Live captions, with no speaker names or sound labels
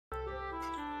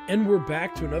And we're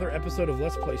back to another episode of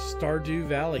Let's Play Stardew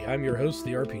Valley. I'm your host,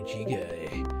 the RPG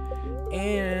Guy.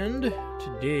 And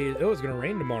today... Oh, it's going to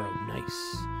rain tomorrow.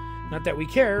 Nice. Not that we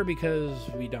care, because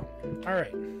we don't.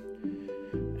 Alright.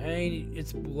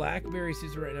 It's blackberry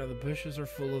season right now. The bushes are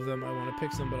full of them. I want to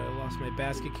pick some, but I lost my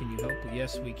basket. Can you help?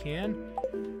 Yes, we can.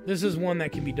 This is one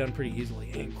that can be done pretty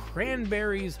easily. And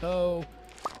cranberries, ho!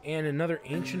 And another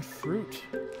ancient fruit.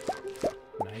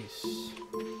 Nice.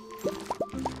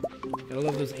 Gotta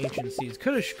love those ancient seeds.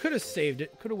 Could have saved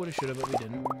it. Coulda, woulda, shoulda, but we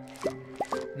didn't.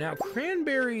 Now,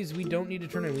 cranberries we don't need to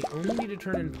turn in. We only need to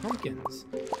turn in pumpkins.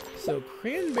 So,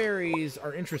 cranberries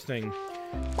are interesting.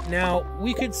 Now,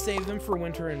 we could save them for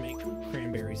winter and make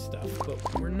cranberry stuff,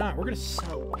 but we're not. We're gonna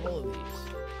sell all of these.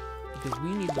 Because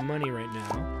we need the money right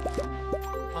now.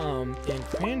 And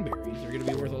cranberries are gonna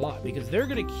be worth a lot, because they're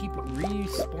gonna keep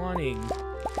respawning.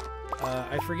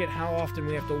 I forget how often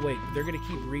we have to wait, but they're gonna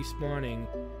keep respawning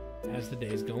as the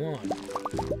days go on.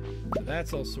 So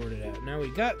that's all sorted out. Now we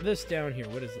got this down here.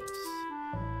 What is this?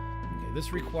 Okay,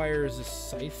 this requires a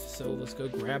scythe, so let's go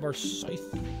grab our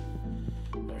scythe.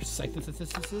 Our scythe.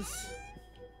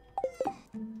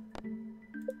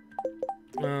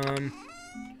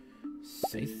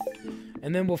 Scythe.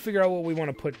 And then we'll figure out what we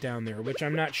want to put down there, which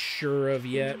I'm not sure of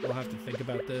yet. We'll have to think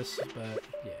about this, but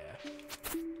yeah.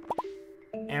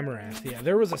 Amaranth, yeah.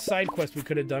 There was a side quest we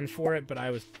could have done for it, but I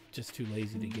was just too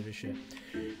lazy to give a shit.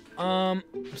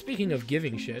 Speaking of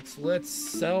giving shits, let's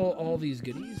sell all these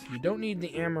goodies. We don't need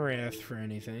the amaranth for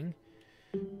anything.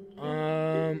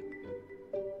 That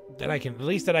I can, at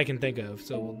least that I can think of.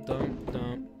 So we'll dump,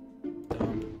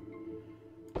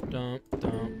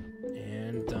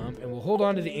 and we'll hold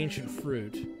on to the ancient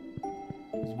fruit,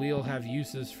 because we'll have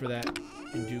uses for that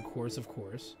in due course, of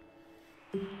course.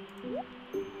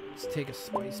 Let's take a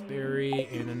spice berry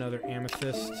and another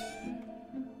amethyst.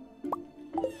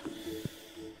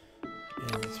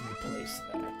 And let's replace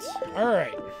that.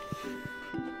 Alright.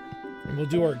 And we'll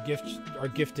do our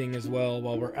gifting as well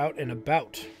while we're out and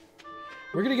about.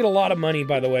 We're gonna get a lot of money,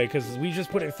 by the way, because we just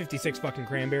put in 56 fucking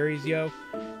cranberries, yo.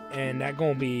 And that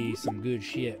gonna be some good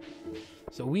shit.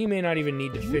 So we may not even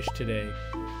need to fish today.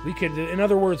 We could, in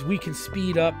other words, we can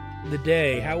speed up the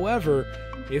day. However,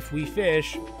 if we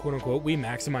fish, quote unquote, we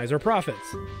maximize our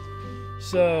profits.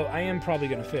 So I am probably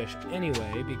gonna fish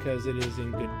anyway, because it is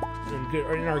in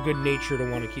our good nature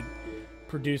to want to keep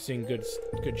producing good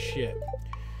shit,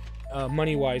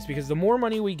 money-wise. Because the more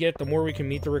money we get, the more we can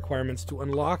meet the requirements to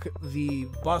unlock the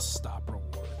bus stop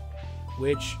reward,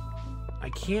 which I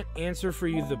can't answer for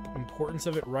you the importance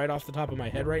of it right off the top of my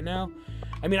head right now.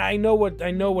 I mean, I know what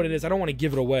it is. I don't want to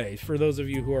give it away for those of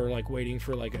you who are like waiting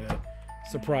for like a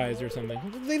surprise or something.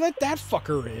 They let that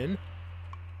fucker in.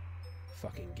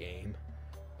 Fucking game.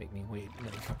 Make me wait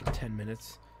another fucking 10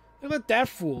 minutes. They let that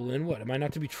fool in. What, am I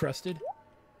not to be trusted?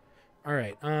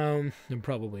 Alright,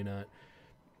 probably not.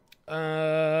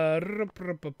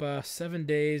 7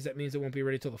 days. That means it won't be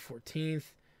ready till the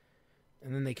 14th.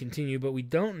 And then they continue, but we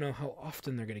don't know how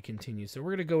often they're going to continue. So we're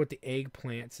going to go with the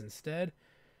eggplants instead.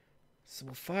 So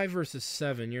 5 versus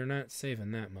 7, you're not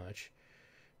saving that much.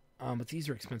 But these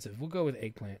are expensive. We'll go with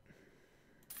eggplant.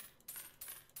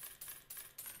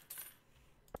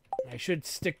 I should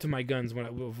stick to my guns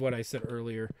of what I said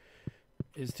earlier,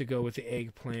 is to go with the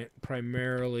eggplant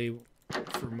primarily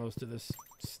for most of this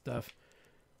stuff.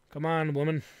 Come on,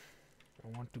 woman. I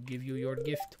want to give you your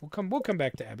gift. We'll come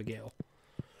back to Abigail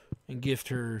and gift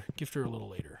her a little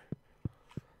later.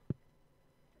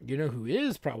 You know who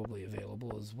is probably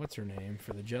available is what's her name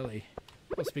for the jelly.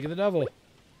 Oh, speak of the devil.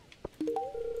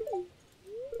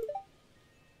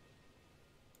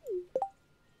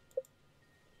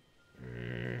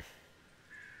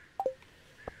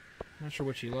 Not sure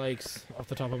what she likes off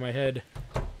the top of my head.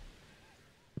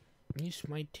 This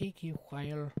might take you a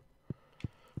while.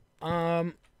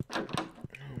 Oh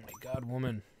my god,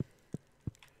 woman.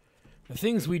 The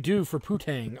things we do for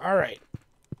Putang. Alright.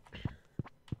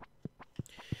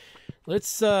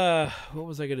 Let's, what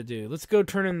was I gonna do? Let's go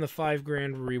turn in the 5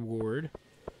 grand reward.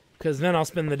 Because then I'll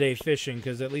spend the day fishing,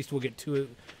 because at least we'll get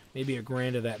maybe a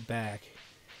grand of that back.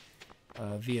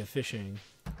 Via fishing.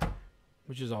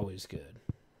 Which is always good.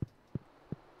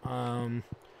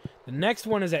 The next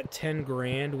one is at 10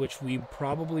 grand, which we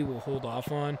probably will hold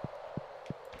off on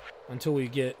until we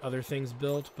get other things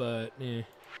built, but we'll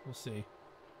see.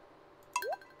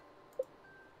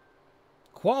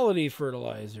 Quality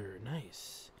fertilizer,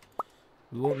 nice.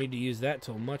 We won't need to use that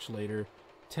till much later.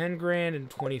 10 grand and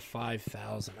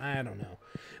 25,000. I don't know.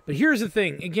 But here's the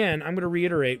thing. Again, I'm going to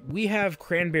reiterate. We have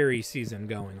cranberry season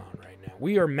going on right now.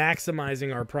 We are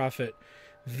maximizing our profit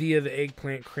via the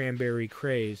eggplant cranberry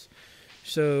craze.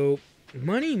 So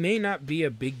money may not be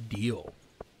a big deal.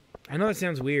 I know that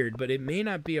sounds weird, but it may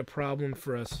not be a problem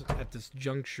for us at this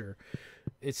juncture.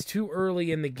 It's too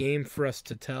early in the game for us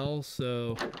to tell,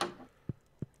 so...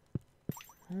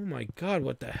 Oh my god,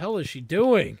 what the hell is she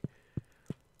doing?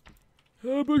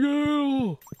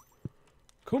 Abigail!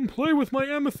 Come play with my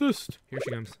amethyst! Here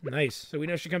she comes. Nice. So we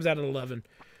know she comes out at 11.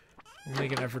 We'll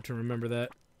make an effort to remember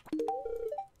that.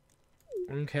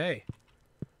 Okay.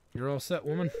 You're all set,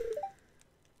 woman.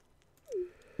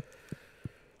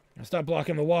 Now stop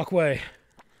blocking the walkway.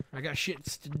 I got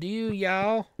shits to do,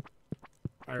 y'all.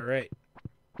 Alright.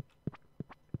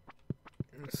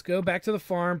 Let's go back to the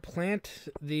farm, plant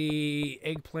the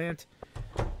eggplant,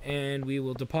 and we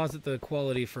will deposit the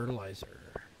quality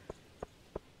fertilizer.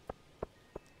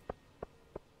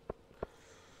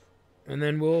 And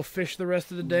then we'll fish the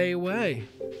rest of the day away.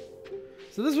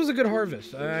 So this was a good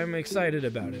harvest. I'm excited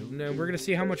about it. Now we're going to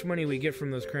see how much money we get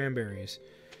from those cranberries.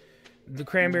 The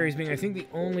cranberries being, I think, the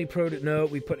only no,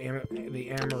 we put the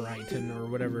amaritin, or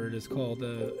whatever it is called,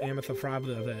 the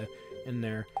amethophrabda in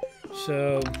there.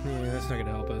 So, yeah, that's not going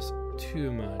to help us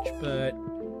too much. But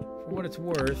for what it's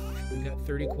worth, we got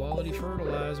 30 quality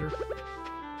fertilizer.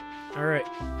 Alright,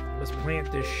 let's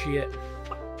plant this shit.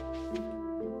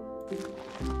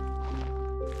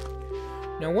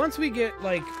 Now, once we get,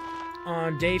 like,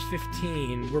 on day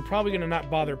 15, we're probably going to not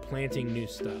bother planting new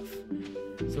stuff.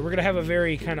 So we're going to have a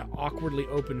very kind of awkwardly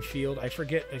open field. I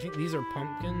forget, I think these are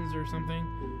pumpkins or something.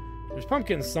 There's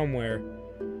pumpkins somewhere.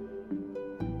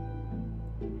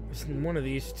 It's one of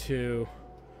these two.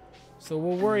 So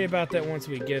we'll worry about that once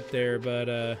we get there, but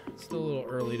it's still a little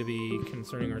early to be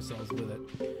concerning ourselves with it.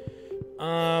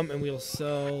 And we'll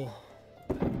sell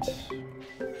that.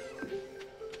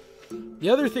 The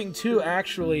other thing, too,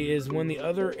 actually, is when the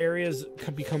other areas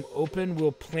become open,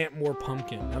 we'll plant more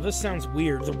pumpkin. Now, this sounds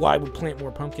weird. So why would plant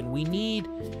more pumpkin? We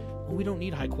don't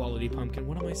need high-quality pumpkin.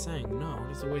 What am I saying? No,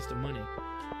 it's a waste of money.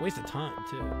 Waste of time,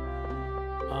 too.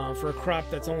 For a crop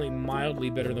that's only mildly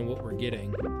better than what we're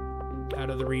getting out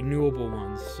of the renewable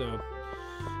ones. So,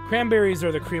 cranberries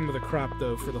are the cream of the crop,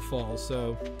 though, for the fall.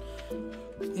 So,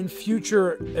 in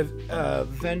future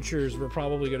ventures, we're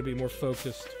probably going to be more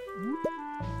focused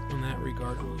in that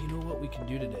regard. Oh, you know what we can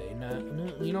do today?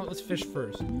 No, you know what? Let's fish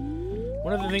first.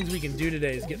 One of the things we can do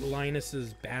today is get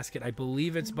Linus's basket. I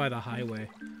believe it's by the highway.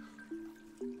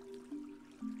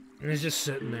 And it's just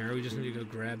sitting there. We just need to go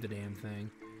grab the damn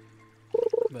thing.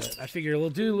 But I figure we'll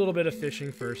do a little bit of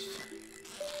fishing first.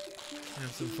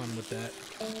 Have some fun with that.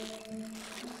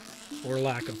 Or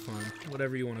lack of fun.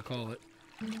 Whatever you want to call it.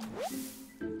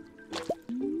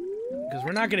 Because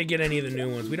we're not going to get any of the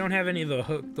new ones. We don't have any of the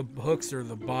hooks or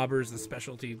the bobbers, the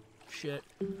specialty shit.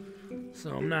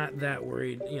 So I'm not that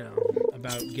worried, you know,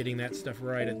 about getting that stuff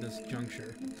right at this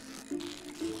juncture.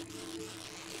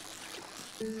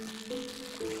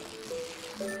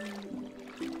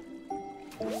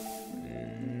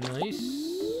 Nice.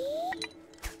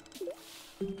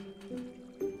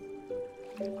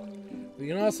 We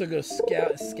can also go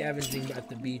scavenging at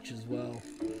the beach as well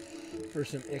for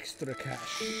some extra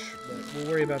cash. But we'll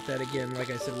worry about that again.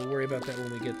 Like I said, we'll worry about that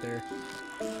when we get there.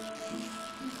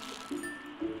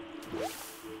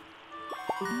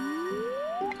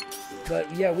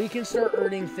 But yeah, we can start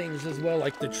earning things as well,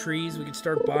 like the trees. We can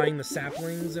start buying the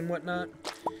saplings and whatnot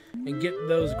and get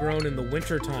those grown in the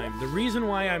winter time. The reason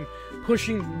why I'm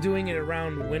pushing doing it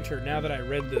around winter, now that I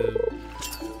read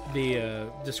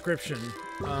the description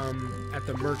at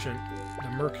the merchant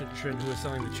who was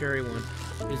selling the cherry one,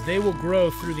 is they will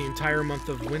grow through the entire month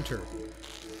of winter.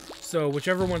 So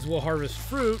whichever ones will harvest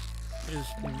fruit is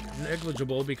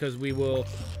negligible because we will,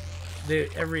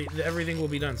 everything will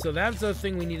be done. So that's the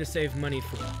thing we need to save money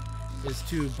for, is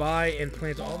to buy and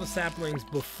plant all the saplings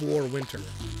before winter.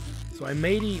 So I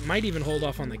might even hold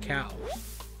off on the cows,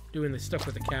 doing the stuff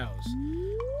with the cows,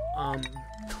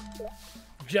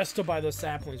 just to buy those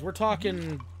saplings. We're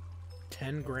talking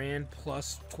 10 grand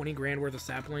plus 20 grand worth of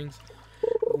saplings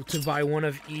to buy one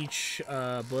of each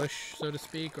bush, so to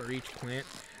speak, or each plant.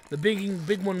 The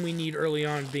big one we need early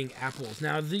on being apples.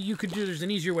 Now, there's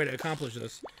an easier way to accomplish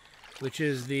this, which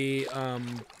is the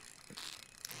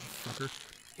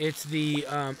it's the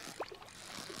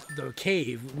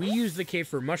cave. We use the cave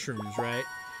for mushrooms, right?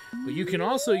 But you can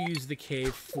also use the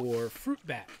cave for fruit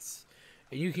bats.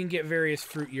 And you can get various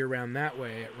fruit year-round that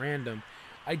way at random.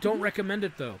 I don't recommend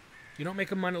it, though. You don't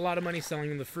make a lot of money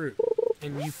selling the fruit.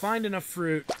 And you find enough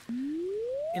fruit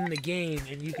in the game,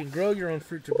 and you can grow your own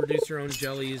fruit to produce your own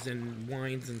jellies and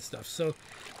wines and stuff. So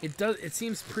it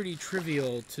seems pretty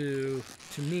trivial to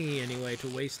me, anyway, to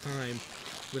waste time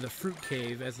with a fruit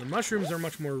cave, as the mushrooms are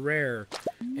much more rare,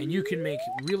 and you can make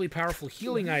really powerful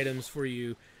healing items for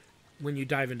you when you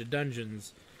dive into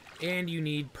dungeons. And you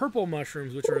need purple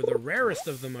mushrooms, which are the rarest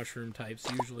of the mushroom types,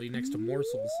 usually next to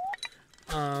morsels,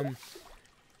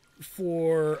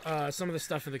 for some of the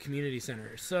stuff in the community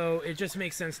center. So it just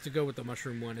makes sense to go with the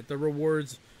mushroom one. The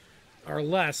rewards are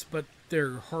less, but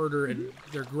they're harder and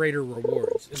they're greater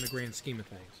rewards in the grand scheme of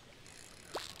things.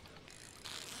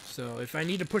 So if I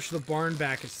need to push the barn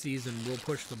back a season, we'll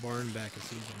push the barn back a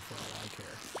season for all I care.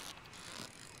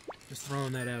 Just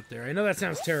throwing that out there. I know that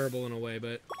sounds terrible in a way,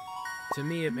 but to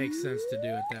me it makes sense to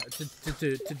do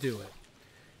it to do it.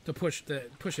 To push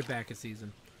it back a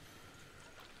season.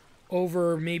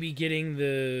 Over maybe getting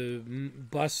the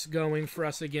bus going for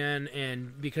us again,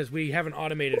 and because we have an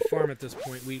automated farm at this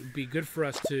point, it'd be good for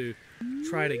us to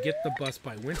try to get the bus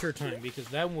by winter time, because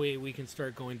that way we can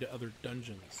start going to other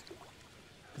dungeons.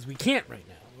 Because we can't right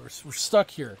now. We're stuck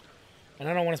here. And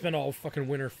I don't want to spend all fucking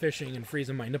winter fishing and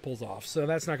freezing my nipples off, so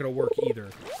that's not going to work either.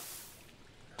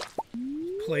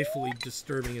 Playfully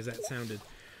disturbing as that sounded.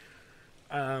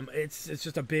 It's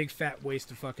just a big fat waste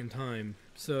of fucking time.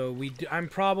 So I'm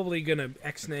probably gonna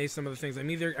ex-nay some of the things. I'm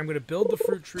gonna build the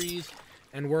fruit trees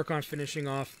and work on finishing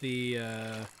off the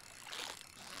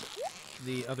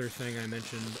other thing I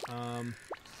mentioned.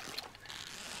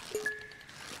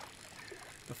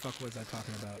 The fuck was I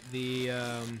talking about? The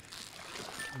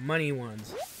money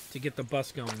ones, to get the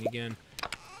bus going again.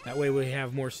 That way we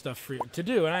have more stuff to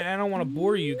do. And I don't want to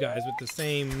bore you guys with the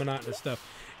same monotonous stuff.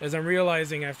 As I'm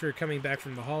realizing after coming back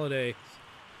from the holiday,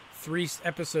 3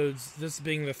 episodes, this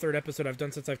being the 3rd episode I've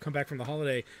done since I've come back from the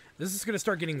holiday, this is going to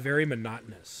start getting very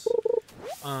monotonous.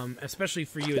 Especially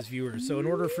for you as viewers. So in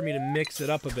order for me to mix it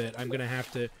up a bit, I'm going to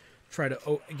have to try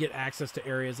to get access to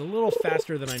areas a little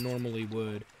faster than I normally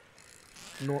would.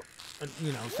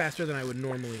 Faster than I would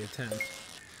normally attempt.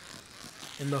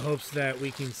 In the hopes that we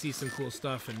can see some cool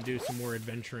stuff and do some more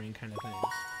adventuring kind of things.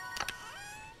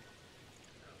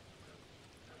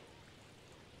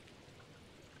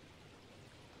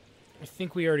 I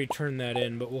think we already turned that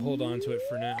in, but we'll hold on to it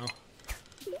for now.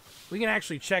 We can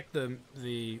actually check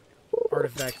the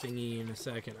artifact thingy in a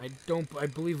second. I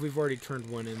believe we've already turned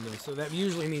one in though, so that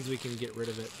usually means we can get rid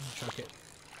of it and chuck it.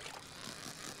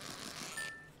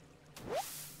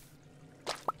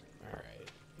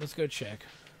 Alright, let's go check.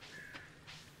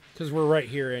 Because we're right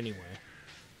here anyway.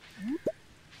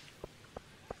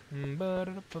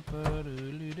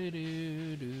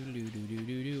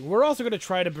 We're also going to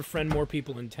try to befriend more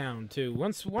people in town, too.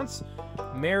 Once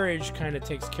marriage kind of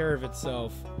takes care of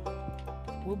itself,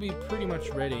 we'll be pretty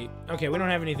much ready. Okay, we don't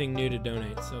have anything new to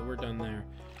donate, so we're done there.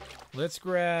 Let's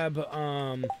grab,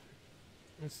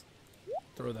 let's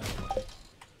throw that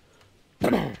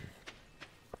away.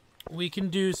 We can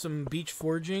do some beach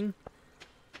foraging.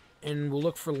 And we'll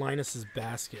look for Linus's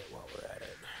basket while we're at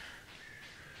it.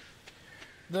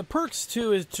 The perks,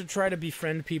 too, is to try to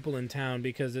befriend people in town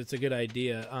because it's a good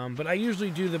idea. But I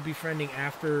usually do the befriending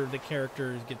after the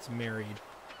character gets married.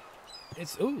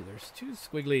 Ooh, there's 2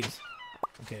 squigglies.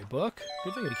 Okay, book.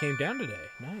 Good thing we came down today.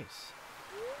 Nice.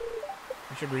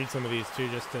 We should read some of these, too,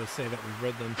 just to say that we've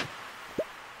read them.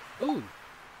 Ooh.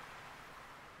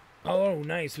 Oh,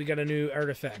 nice. We got a new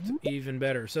artifact. Even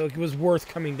better. So it was worth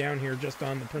coming down here just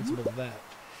on the principle of that.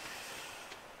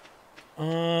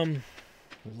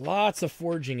 Lots of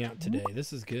foraging out today.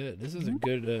 This is good. This is a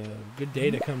good day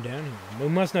to come down here. We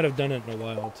must not have done it in a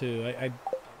while, too.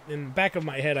 In the back of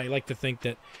my head, I like to think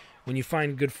that when you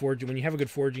find good foraging, when you have a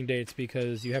good foraging day, it's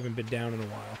because you haven't been down in a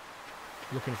while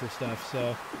looking for stuff.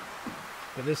 So,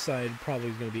 but this side probably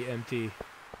is going to be empty.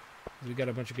 We got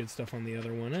a bunch of good stuff on the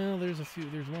other one. Oh, there's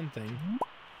one thing.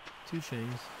 2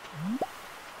 things.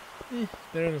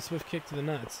 Better than a swift kick to the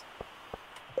nuts.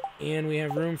 And we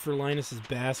have room for Linus's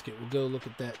basket. We'll go look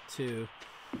at that too.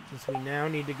 Since we now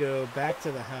need to go back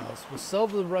to the house. We'll sell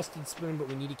the rusted spoon, but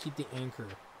we need to keep the anchor.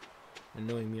 And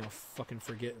knowing me, I'll fucking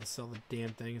forget and sell the damn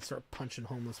thing and start punching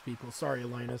homeless people. Sorry,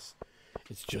 Linus.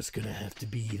 It's just gonna have to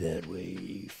be that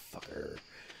way, fucker.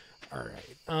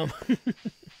 Alright.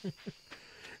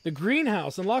 The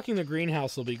greenhouse, unlocking the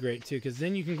greenhouse will be great too, because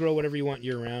then you can grow whatever you want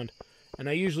year-round. And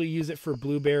I usually use it for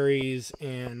blueberries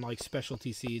and like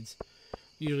specialty seeds.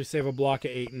 Usually save a block of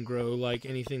 8 and grow like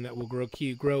anything that will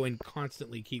grow and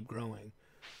constantly keep growing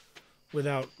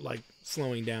without like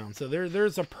slowing down. So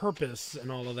there's a purpose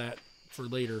and all of that for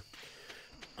later.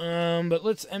 But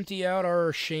let's empty out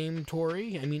our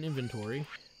inventory.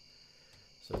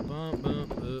 So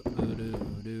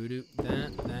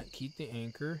that keep the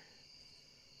anchor.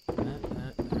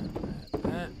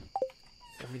 That.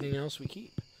 Everything else we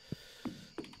keep.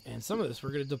 And some of this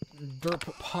we're going to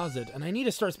deposit. And I need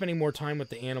to start spending more time with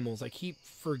the animals. I keep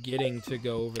forgetting to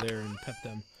go over there and pet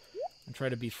them. And try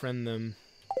to befriend them.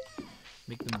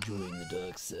 Make them join the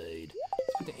dark side.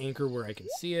 Let's put the anchor where I can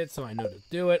see it so I know to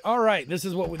do it. Alright, this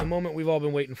is the moment we've all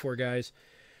been waiting for, guys.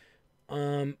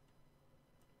 I'm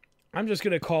just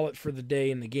going to call it for the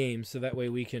day in the game so that way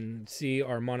we can see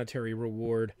our monetary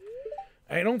reward.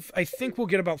 I think we'll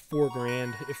get about 4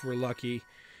 grand if we're lucky.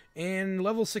 And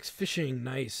level 6 fishing,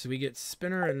 nice. We get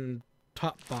spinner and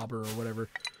top bobber or whatever.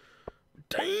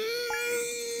 Damn,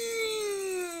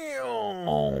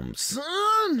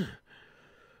 son!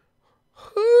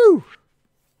 Whew!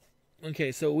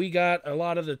 Okay, so we got a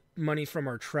lot of the money from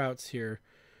our trouts here.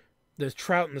 The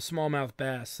trout and the smallmouth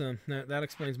bass. So that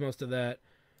explains most of that.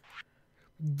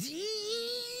 Damn,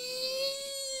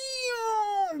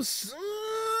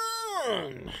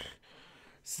 son!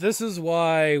 So this is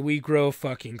why we grow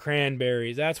fucking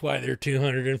cranberries. That's why they're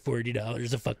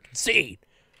 $240 a fucking seed.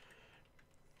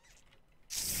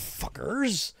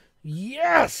 Fuckers.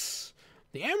 Yes!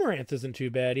 The amaranth isn't too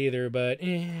bad either, but...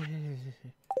 I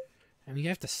mean, you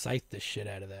have to scythe the shit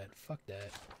out of that. Fuck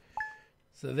that.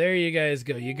 So there you guys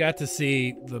go. You got to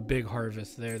see the big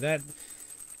harvest there. That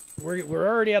we're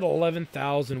already at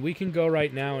 11,000. We can go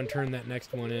right now and turn that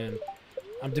next one in.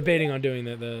 I'm debating on doing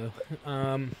that, though.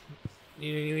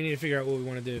 We need to figure out what we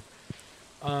want to do.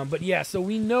 But yeah, so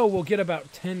we know we'll get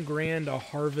about 10 grand a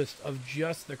harvest of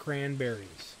just the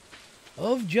cranberries.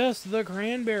 Of just the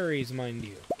cranberries, mind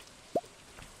you.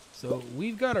 So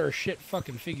we've got our shit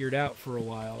fucking figured out for a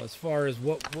while as far as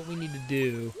what we need to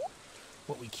do,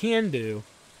 what we can do,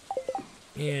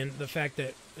 and the fact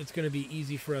that it's going to be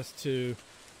easy for us to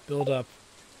build up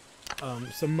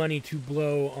some money to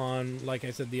blow on, like I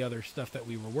said, the other stuff that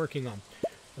we were working on.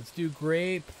 Let's do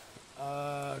grape,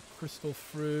 crystal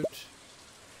fruit,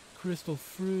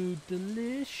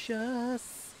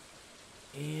 delicious,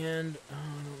 and I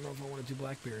don't know if I want to do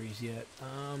blackberries yet.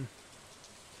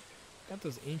 Got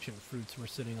those ancient fruits we're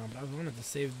sitting on, but I wanted to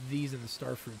save these and the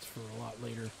star fruits for a lot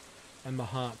later, and the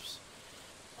hops.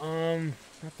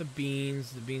 Not the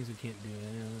beans. The beans we can't do.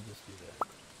 Yeah, we'll just do that.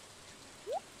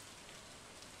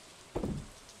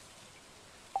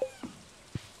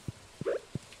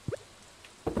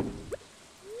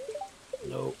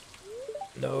 Nope.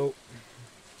 Nope.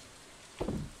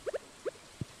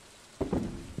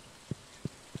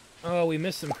 Oh, we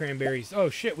missed some cranberries. Oh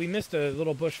shit, we missed a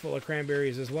little bush full of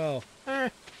cranberries as well.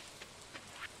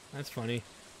 That's funny.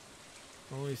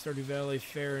 Only Stardew Valley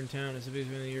Fair in town is the biggest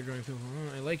event of the year drawing people.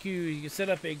 Oh, I like you. You can set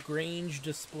up a Grange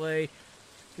display.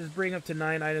 Just bring up to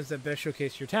 9 items that best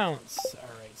showcase your talents.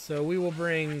 Alright, so we will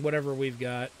bring whatever we've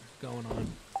got going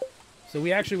on. So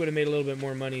we actually would have made a little bit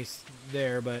more money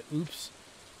there, but oops.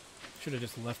 Should have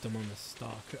just left them on the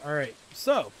stock. Alright,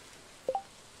 so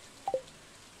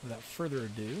without further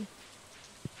ado,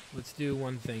 let's do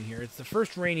one thing here. It's the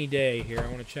first rainy day here. I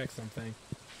want to check something.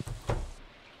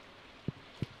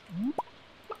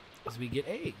 As we get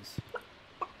eggs.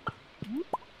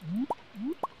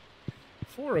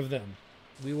 4 of them.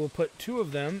 We will put 2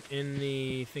 of them in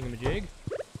the thingamajig.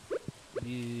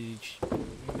 The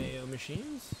mayo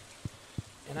machines.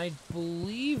 And I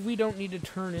believe we don't need to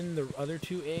turn in the other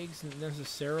 2 eggs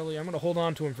necessarily. I'm going to hold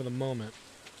on to them for the moment.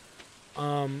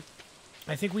 I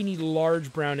think we need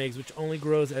large brown eggs, which only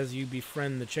grows as you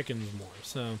befriend the chickens more.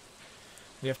 So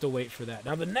we have to wait for that.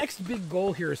 Now the next big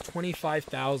goal here is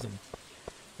 25,000.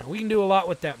 Now we can do a lot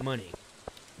with that money.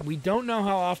 We don't know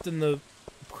how often the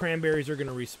cranberries are going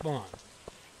to respawn.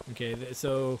 Okay,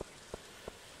 so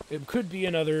it could be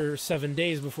another 7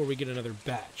 days before we get another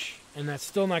batch, and that's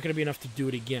still not going to be enough to do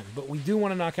it again. But we do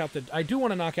want to knock out the. I do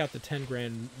want to knock out the 10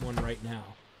 grand one right now,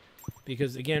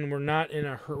 because again, we're not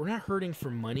hurting for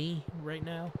money right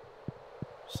now.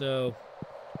 So,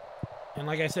 and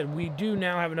like I said, we do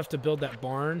now have enough to build that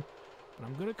barn, but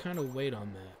I'm going to kind of wait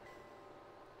on that.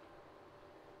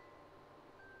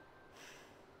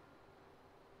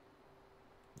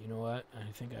 You know what? I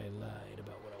think I lied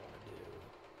about what I want to do.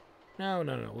 No.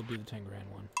 We'll do the 10 grand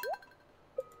one.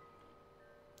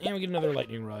 And we get another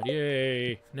lightning rod.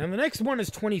 Yay. Now the next one is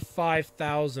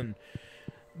 25,000.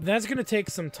 That's going to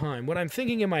take some time. What I'm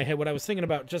thinking in my head, what I was thinking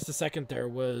about just a second there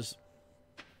was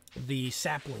the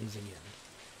saplings again.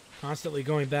 Constantly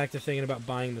going back to thinking about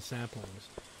buying the saplings.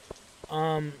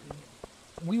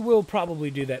 We will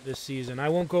probably do that this season. I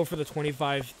won't go for the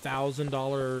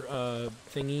 $25,000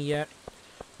 thingy yet.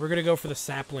 We're going to go for the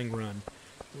sapling run,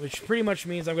 which pretty much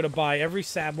means I'm going to buy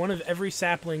one of every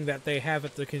sapling that they have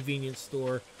at the convenience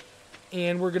store,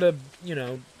 and we're going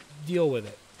to, deal with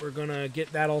it. We're going to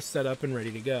get that all set up and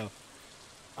ready to go.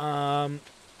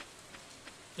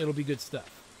 It'll be good stuff.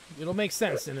 It'll make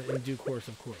sense in due course,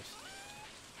 of course.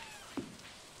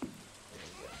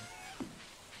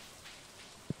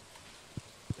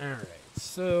 Alright,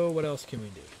 so what else can we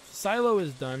do? Silo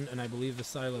is done, and I believe the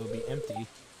silo will be empty.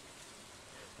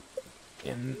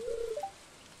 And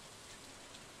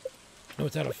oh,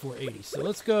 it's out of 480. So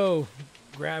let's go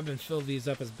grab and fill these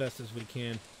up as best as we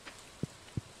can.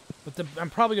 But I'm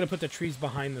probably going to put the trees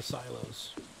behind the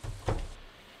silos. Oh,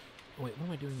 wait, what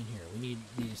am I doing in here? We need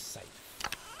these scythe.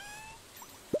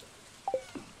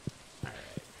 Alright.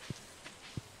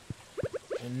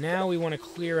 And now we want to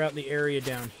clear out the area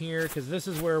down here, because this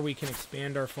is where we can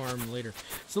expand our farm later.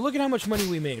 So look at how much money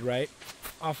we made, right?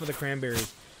 Off of the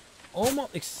cranberries.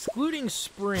 Almost, excluding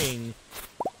spring,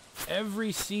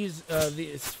 every season,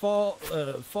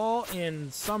 fall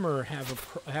and summer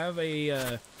have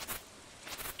a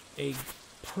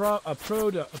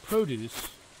produce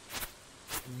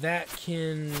that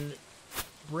can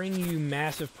bring you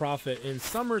massive profit. In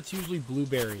summer, it's usually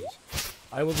blueberries.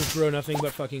 I will just grow nothing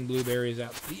but fucking blueberries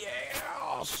out.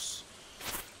 Yes!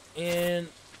 And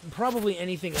probably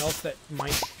anything else that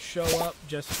might show up,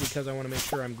 just because I want to make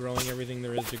sure I'm growing everything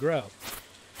there is to grow.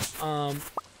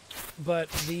 But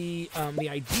the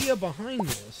idea behind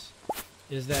this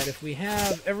is that if we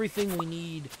have everything we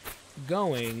need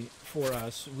going for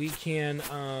us, we can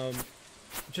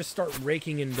just start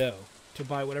raking in dough to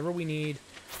buy whatever we need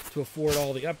to afford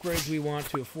all the upgrades we want,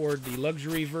 to afford the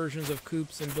luxury versions of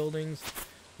coops and buildings,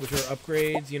 which are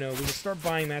upgrades. You know, we can start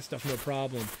buying that stuff no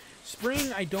problem.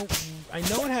 Spring, I know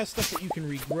it has stuff that you can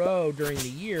regrow during the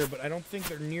year, but I don't think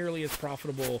they're nearly as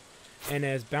profitable and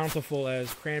as bountiful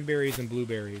as cranberries and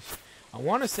blueberries. I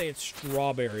want to say it's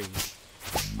strawberries,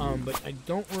 but I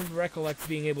don't recollect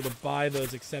being able to buy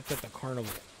those except at the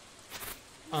carnival,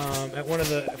 at one of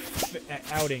the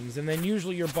outings. And then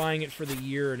usually you're buying it for the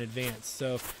year in advance.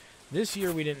 So this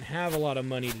year we didn't have a lot of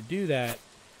money to do that,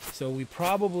 so we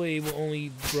probably will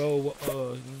only grow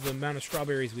the amount of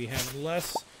strawberries we have,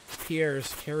 unless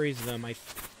Pierre's carries them. I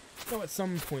know at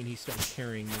some point he starts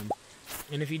carrying them.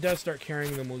 And if he does start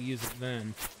carrying them, we'll use it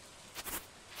then.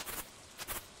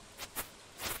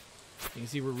 You can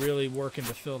see we're really working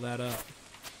to fill that up.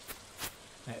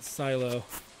 That silo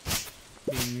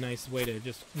being a nice way to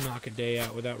just knock a day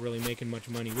out without really making much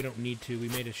money. We don't need to. We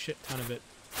made a shit ton of it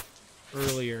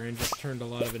earlier and just turned a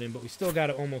lot of it in, but we still got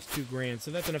almost $2,000,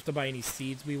 so that's enough to buy any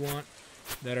seeds we want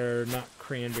that are not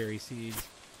cranberry seeds.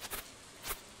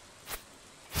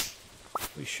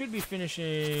 We should be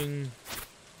finishing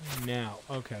now.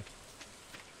 Okay.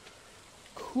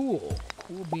 Cool.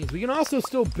 Cool beans. We can also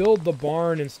still build the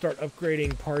barn and start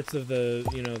upgrading parts of the,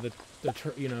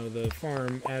 the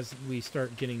farm as we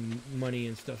start getting money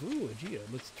and stuff. Ooh, Aegea.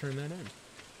 Let's turn that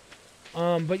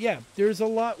in. But yeah, there's a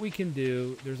lot we can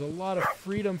do. There's a lot of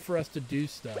freedom for us to do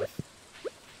stuff.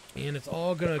 And it's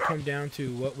all going to come down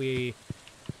to what we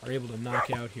are able to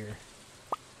knock out here.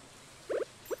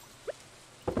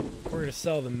 We're going to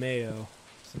sell the mayo,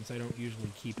 since I don't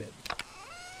usually keep it.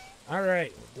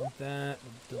 Alright, we'll dump that.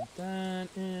 We'll dump that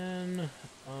in.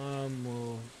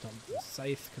 We'll dump the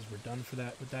scythe, because we're done for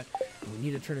that with that. And we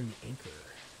need to turn in the anchor.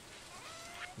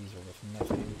 These are worth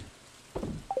nothing.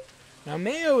 Now,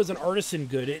 mayo is an artisan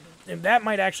good, and that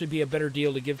might actually be a better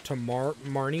deal to give to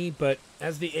Marnie, but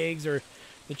as the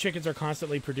chickens are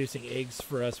constantly producing eggs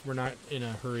for us, we're not in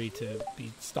a hurry to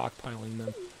be stockpiling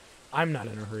them. I'm not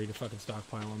in a hurry to fucking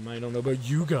stockpile them. I don't know about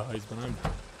you guys, but I'm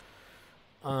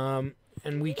not.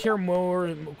 And we care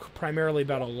more primarily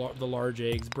about the large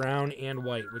eggs, brown and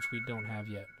white, which we don't have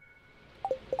yet.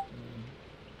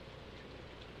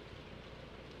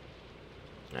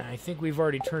 I think we've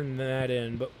already turned that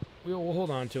in, but we'll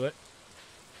hold on to it.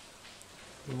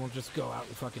 We won't just go out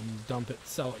and fucking dump it,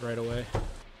 sell it right away.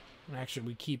 And actually,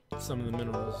 we keep some of the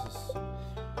minerals.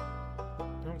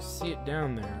 I don't see it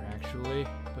down there, actually,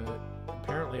 but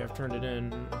apparently I've turned it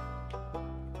in.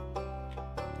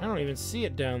 I don't even see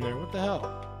it down there. What the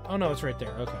hell? Oh, no, it's right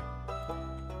there. Okay.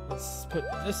 Let's put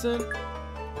this in.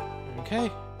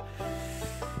 Okay.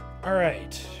 All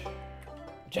right.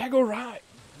 Jago-White.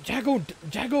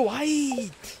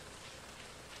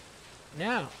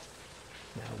 Now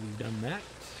we've done that.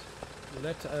 Well,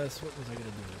 that to us, what was I going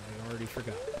to do? I already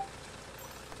forgot.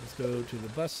 Let's go to the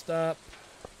bus stop.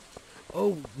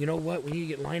 Oh, you know what? We need to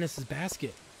get Linus's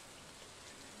basket.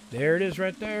 There it is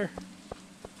right there.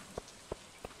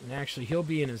 And actually, he'll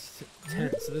be in his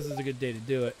tent, so this is a good day to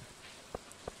do it.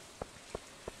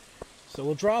 So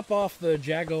we'll drop off the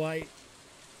Jago-White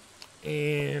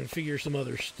and figure some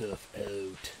other stuff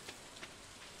out.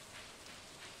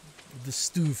 The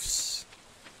stoofs.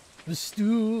 The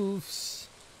stoofs.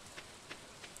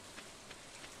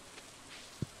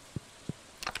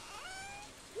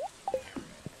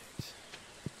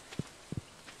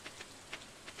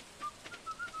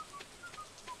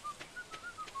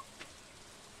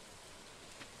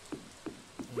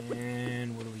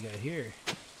 here?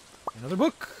 Another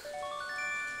book.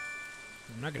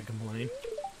 I'm not gonna complain.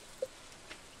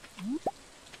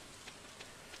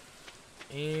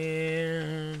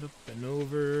 And up and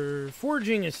over.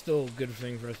 Forging is still a good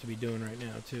thing for us to be doing right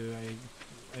now, too.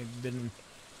 I've been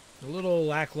a little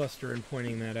lackluster in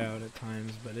pointing that out at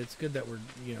times, but it's good that we're,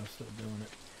 you know, still doing it.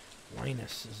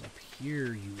 Linus is up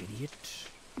here, you idiot.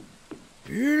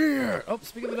 Yeah. Oh,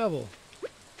 speak of the devil.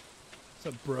 What's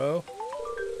up, bro?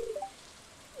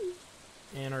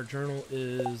 And our journal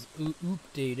is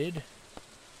updated.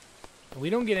 We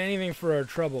don't get anything for our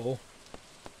trouble,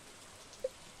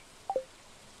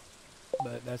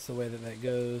 but that's the way that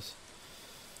goes.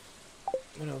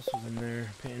 What else was in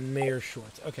there? And Mayor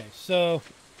Shorts. Okay, so...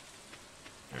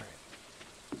 Alright.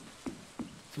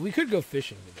 So we could go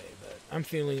fishing today, but I'm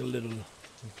feeling a little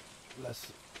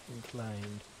less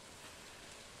inclined.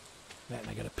 That and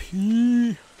I gotta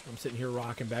pee. I'm sitting here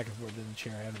rocking back and forth in the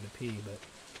chair having to pee, but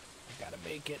I gotta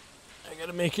make it. I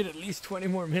gotta make it at least 20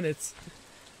 more minutes.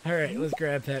 Alright, let's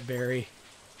grab that berry.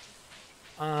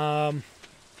 There's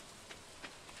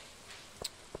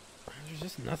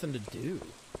just nothing to do.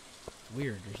 It's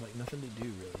weird. There's like nothing to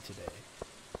do really today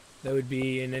that would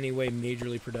be in any way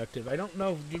majorly productive. I don't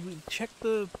know. Did we check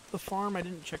the farm? I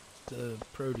didn't check the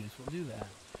produce. We'll do that.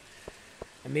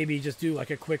 And maybe just do like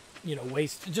a quick, you know,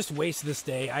 waste this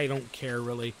day. I don't care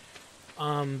really.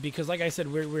 Because like I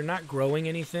said, we're not growing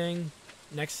anything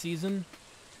next season.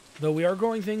 Though we are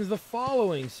growing things the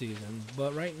following season.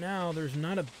 But right now, there's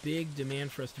not a big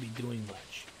demand for us to be doing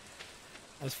much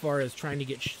as far as trying to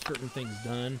get certain things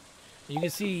done. And you can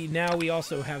see now we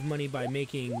also have money by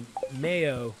making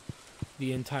mayo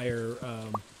the entire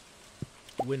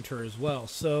winter as well.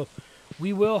 So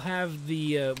we will have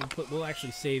the we'll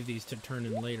actually save these to turn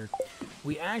in later.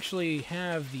 We actually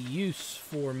have the use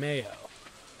for mayo.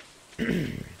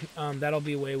 That'll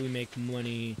be a way we make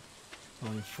money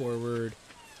going forward.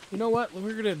 You know what?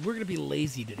 We're gonna be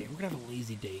lazy today. We're gonna have a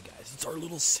lazy day, guys. It's our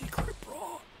little secret,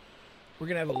 bro. We're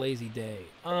gonna have a lazy day.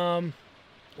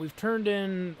 We've turned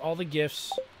in all the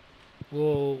gifts.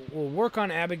 We'll work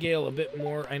on Abigail a bit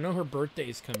more. I know her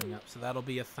birthday's coming up, so that'll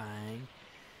be a thing.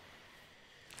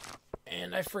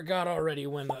 And I forgot already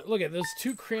when. Look at those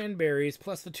 2 cranberries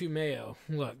plus the 2 mayo.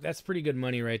 Look, that's pretty good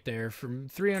money right there. From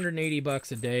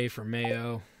 $380 a day for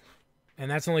mayo,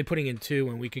 and that's only putting in 2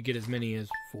 when we could get as many as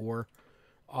 4,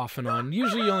 off and on.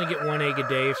 Usually, you only get 1 egg a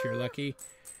day if you're lucky,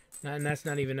 and that's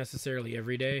not even necessarily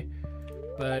every day.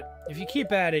 But if you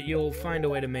keep at it, you'll find a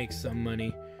way to make some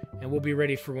money, and we'll be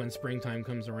ready for when springtime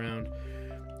comes around.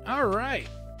 All right.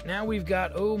 Now we've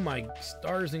got, oh my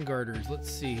stars and garters.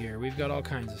 Let's see here. We've got all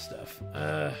kinds of stuff.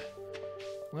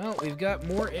 Well, we've got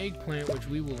more eggplant, which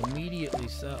we will immediately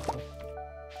sell.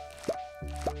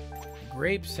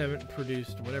 Grapes haven't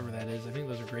produced whatever that is. I think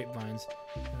those are grapevines.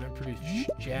 Haven't produced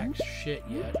jack shit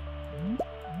yet.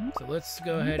 So let's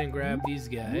go ahead and grab these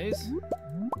guys.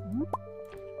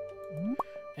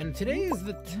 And today is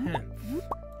the 10th.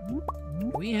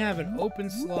 We have an open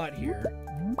slot here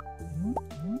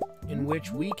in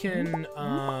which we can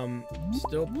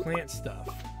still plant stuff.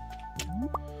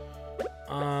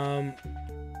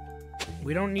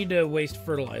 We don't need to waste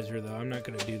fertilizer, though. I'm not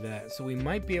going to do that. So we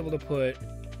might be able to put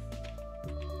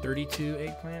 32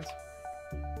 eggplants.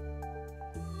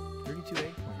 32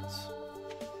 eggplants.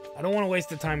 I don't want to waste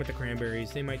the time with the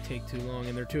cranberries. They might take too long,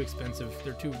 and they're too expensive.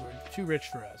 They're too rich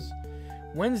for us.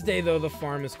 Wednesday, though, the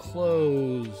farm is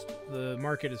closed. The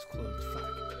market is closed. Fuck.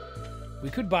 We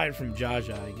could buy it from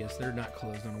Jaja, I guess. They're not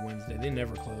closed on a Wednesday. They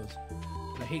never close.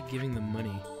 But I hate giving them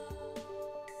money.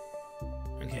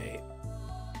 Okay.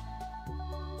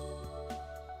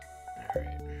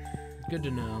 Alright. Good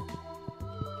to know.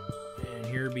 And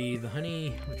here be the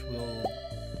honey, which we'll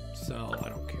sell. I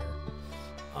don't care.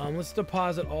 Let's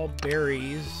deposit all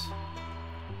berries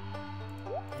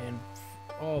and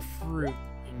all fruit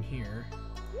in here.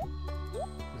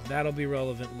 'Cause that'll be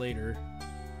relevant later.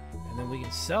 And then we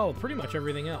can sell pretty much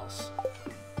everything else.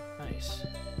 Nice.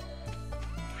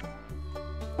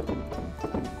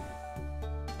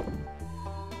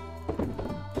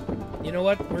 You know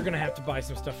what? We're going to have to buy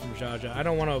some stuff from Jaja. I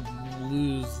don't want to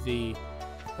lose the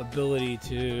ability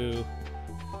to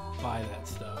buy that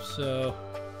stuff. So,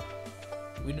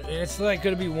 it's like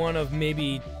going to be one of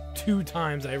maybe 2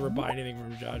 times I ever buy anything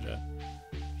from Jaja.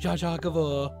 Jaja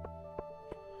Gava.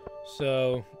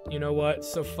 So, you know what?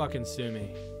 So fucking sue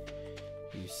me.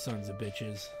 You sons of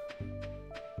bitches.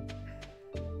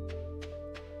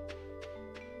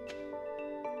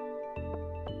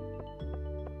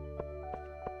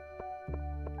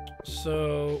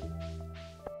 So...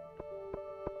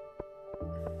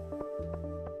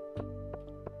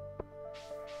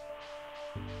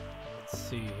 Let's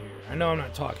see here. I know I'm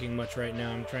not talking much right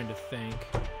now. I'm trying to think.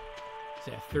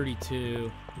 So yeah,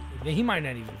 32. They might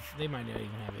not even have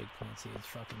eggplant seeds.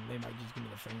 Fucking, they might just give me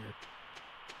the finger.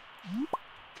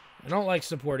 I don't like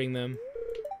supporting them.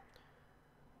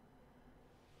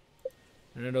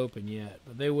 They're not open yet,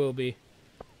 but they will be.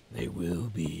 They will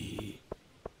be.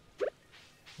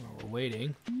 While we're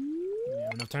waiting, we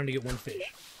have enough time to get one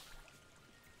fish.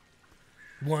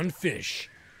 One fish.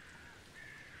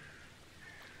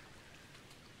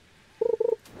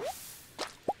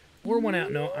 Or one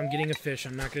out. No, I'm getting a fish.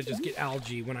 I'm not going to just get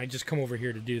algae when I just come over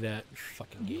here to do that.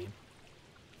 Fucking game.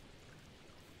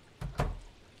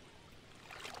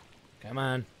 Come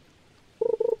on.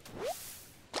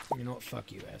 You know what?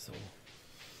 Fuck you, asshole.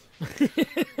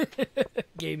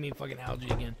 Gave me fucking algae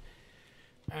again.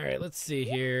 Alright, let's see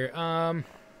here.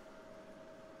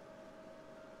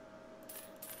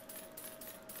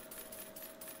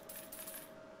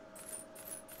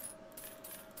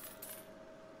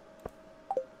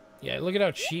 Yeah, look at how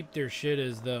cheap their shit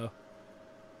is, though.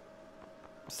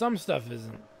 Some stuff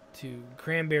isn't too...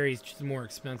 Cranberries just more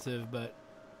expensive, but...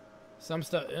 Some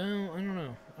stuff... I don't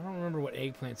know. I don't remember what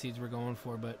eggplant seeds we're going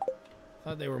for, but... I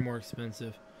thought they were more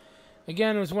expensive.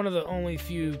 Again, it was one of the only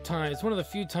few times... It's one of the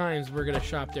few times we're going to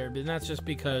shop there, but that's just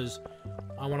because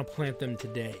I want to plant them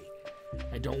today.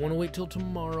 I don't want to wait till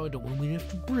tomorrow. I don't want to wait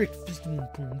after breakfast. I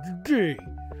want to plant them today.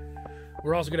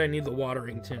 We're also going to need the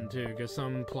watering tin, too, because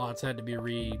some plots had to be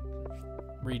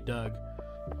redug.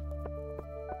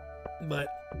 But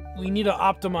we need to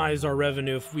optimize our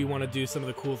revenue if we want to do some of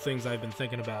the cool things I've been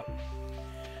thinking about.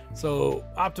 So,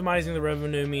 optimizing the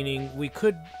revenue, meaning we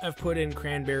could have put in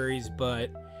cranberries,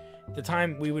 but at the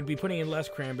time we would be putting in less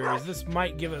cranberries. This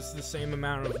might give us the same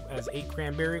amount as 8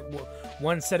 cranberries.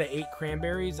 One set of 8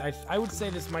 cranberries. I would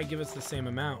say this might give us the same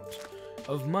amount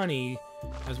of money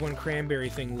as one cranberry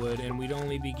thing would, and we'd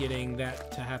only be getting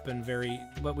that to happen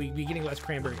but we'd be getting less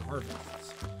cranberry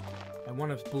harvests. I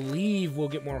want to believe we'll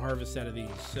get more harvests out of these,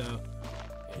 so,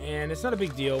 and it's not a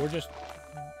big deal. We're just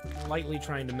lightly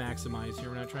trying to maximize here.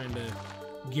 We're not trying to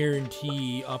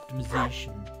guarantee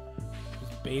optimization.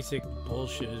 Just basic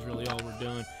bullshit is really all we're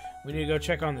doing. We need to go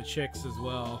check on the chicks as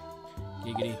well.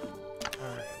 Giggity.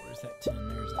 Alright, where's that tin?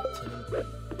 There's that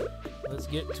tin. Let's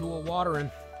get to a watering.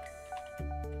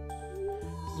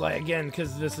 Like, again,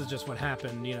 because this is just what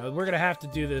happened, you know, we're gonna have to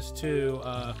do this too.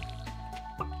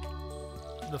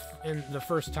 In the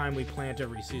first time we plant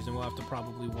every season, we'll have to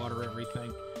probably water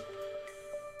everything.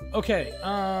 Okay,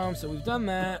 so we've done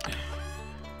that.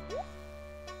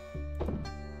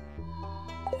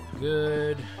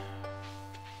 Good.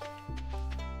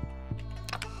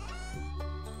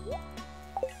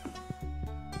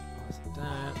 What's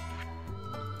that?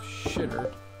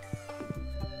 Shitter.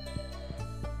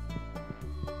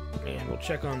 And we'll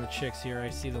check on the chicks here. I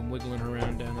see them wiggling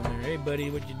around down in there. Hey, buddy,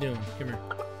 what you doing? Come here.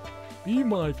 Be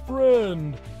my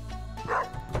friend.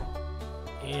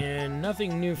 And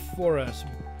nothing new for us.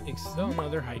 Oh, no,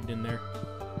 they're hiding in there.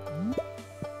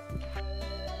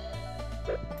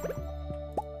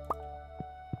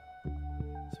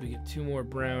 So we get 2 more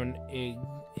brown eggs.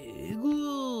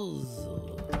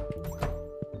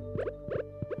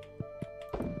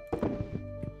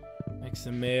 Make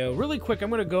some mayo. Really quick, I'm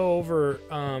going to go over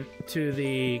to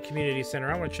the community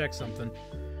center. I want to check something.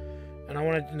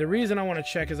 And the reason I want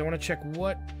to check is I want to check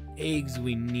what eggs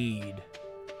we need.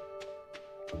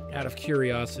 Out of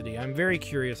curiosity. I'm very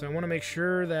curious. I want to make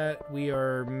sure that we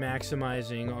are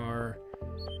maximizing our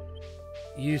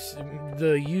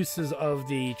uses of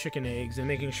the chicken eggs and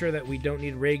making sure that we don't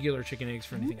need regular chicken eggs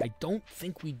for anything. I don't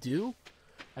think we do.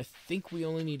 I think we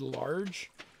only need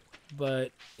large,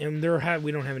 but we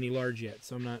don't have any large yet,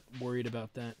 so I'm not worried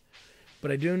about that.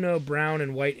 But I do know brown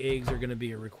and white eggs are going to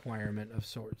be a requirement of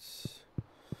sorts.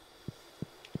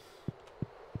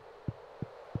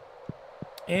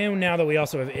 And now that we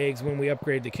also have eggs, when we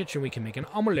upgrade the kitchen, we can make an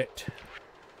omelette.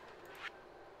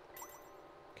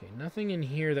 Okay, nothing in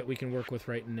here that we can work with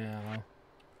right now.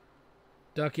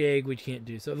 Duck egg, we can't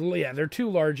do. So, yeah, they're 2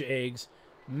 large eggs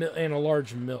and a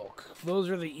large milk. Those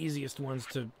are the easiest ones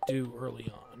to do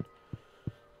early on.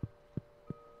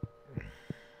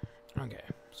 Okay,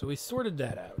 so we sorted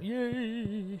that out.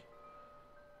 Yay!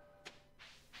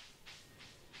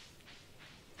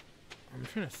 I'm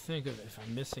trying to think of if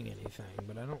I'm missing anything,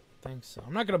 but I don't think so.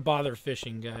 I'm not going to bother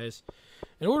fishing, guys.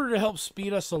 In order to help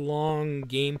speed us along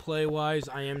gameplay-wise,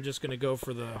 I am just going to go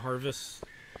for the harvest.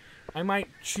 I might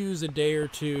choose a day or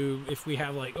two if we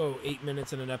have, like, 8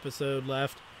 minutes in an episode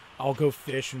left. I'll go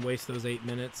fish and waste those 8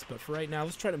 minutes. But for right now,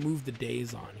 let's try to move the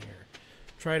days on here.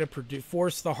 Try to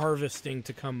force the harvesting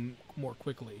to come more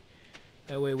quickly.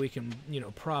 That way we can, you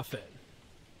know, profit.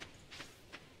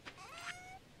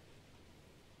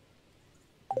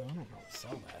 I don't know how to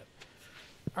sell that.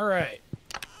 All right.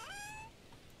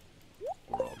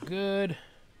 We're all good.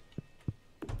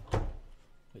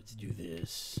 Let's do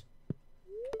this.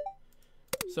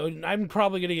 So I'm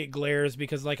probably going to get glares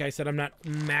because, like I said, I'm not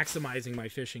maximizing my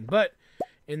fishing. But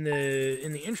in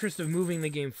the interest of moving the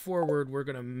game forward, we're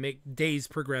going to make days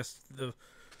progress the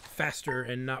faster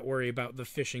and not worry about the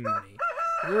fishing money.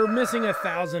 We're missing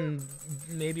 1,000,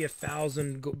 maybe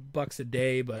 1,000 bucks a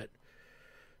day, but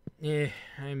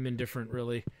I'm indifferent,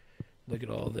 really. Look at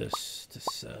all this to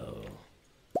sell.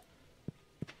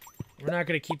 We're not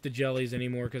going to keep the jellies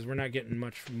anymore because we're not getting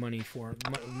much money for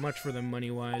them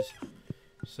money-wise.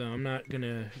 So I'm not going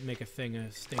to make a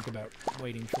stink about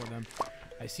waiting for them.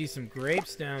 I see some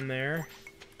grapes down there,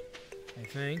 I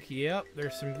think. Yep,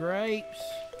 there's some grapes,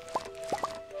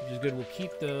 which is good. We'll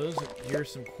keep those.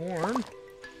 Here's some corn,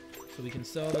 so we can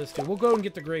sell this too. We'll go and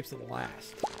get the grapes at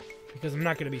last because I'm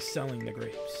not going to be selling the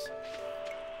grapes.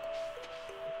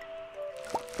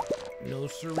 No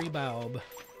siree, Bob.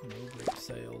 No grape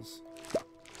sales.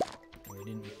 We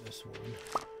didn't get this one.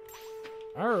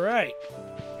 Alright.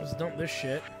 Let's dump this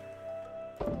shit.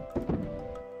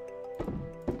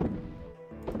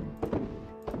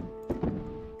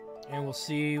 And we'll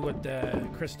see what the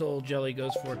crystal jelly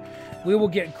goes for. We will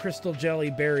get crystal jelly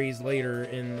berries later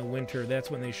in the winter. That's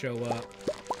when they show up.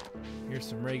 Here's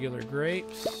some regular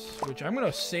grapes, which I'm going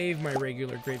to save my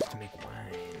regular grapes to make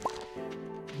wine.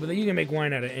 But you can make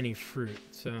wine out of any fruit,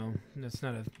 so that's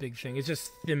not a big thing. It's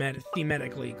just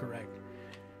thematically correct.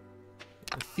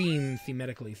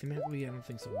 Thematically, I don't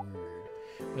think so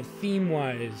weird. But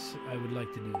theme-wise, I would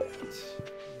like to do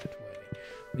that way.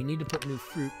 We need to put new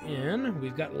fruit in.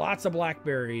 We've got lots of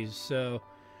blackberries, so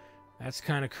that's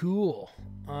kind of cool.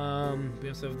 We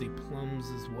also have the plums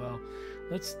as well.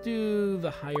 Let's do the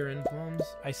higher-end plums.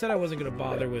 I said I wasn't going to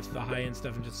bother with the high-end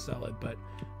stuff and just sell it, but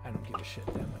I don't give a shit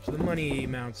that much. The money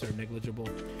amounts are negligible.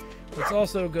 Let's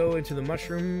also go into the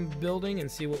mushroom building and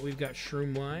see what we've got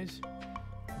shroom-wise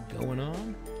going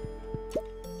on.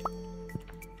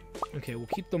 Okay, we'll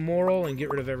keep the moral and get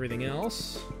rid of everything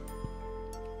else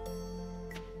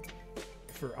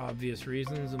for obvious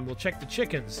reasons, and we'll check the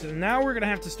chickens. So now we're gonna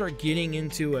have to start getting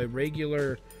into a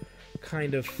regular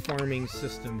kind of farming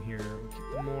system here. We'll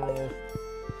keep the moral,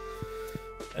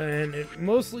 and it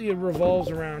mostly revolves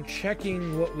around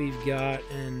checking what we've got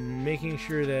and making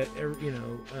sure that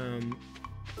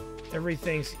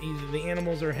everything's either the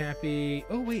animals are happy.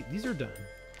 Oh wait, these are done.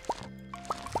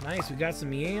 Nice, we got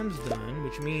some yams done,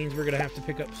 which means we're gonna have to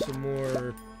pick up some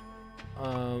more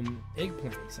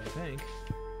eggplants, I think.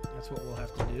 That's what we'll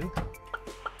have to do.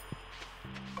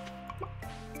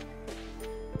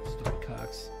 Stupid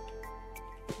cocks.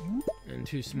 And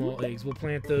 2 small eggs. We'll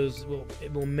plant those, we'll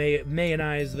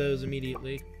mayonnaise those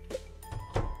immediately.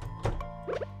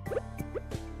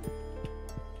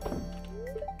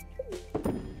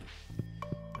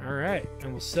 Alright,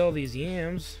 and we'll sell these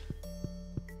yams.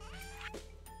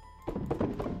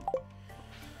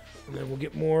 And then we'll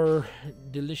get more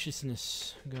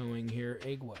deliciousness going here,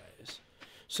 egg-wise.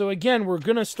 So again, we're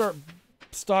going to start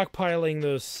stockpiling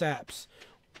those saps.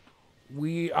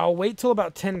 I'll wait till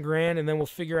about 10 grand, and then we'll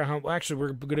figure out how... Actually,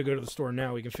 we're going to go to the store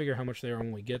now. We can figure out how much they are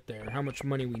when we get there, how much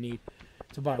money we need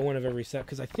to buy one of every sap,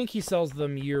 because I think he sells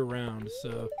them year-round,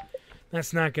 so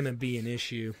that's not going to be an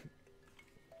issue.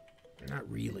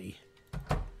 Not really.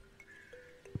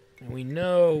 And we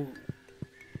know...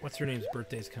 What's-her-name's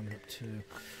birthday's coming up, too.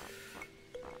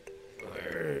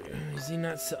 Where is he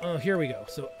not? Oh, here we go.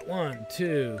 So 1,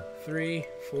 2, 3,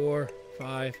 4,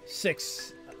 5,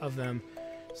 6 of them.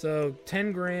 So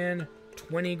 10 grand,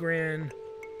 20 grand,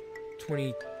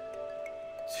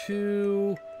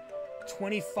 22,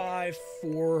 25,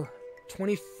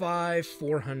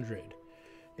 400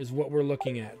 is what we're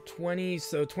looking at.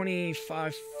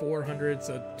 25, 400,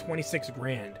 so 26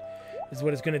 grand is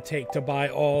what it's going to take to buy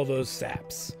all those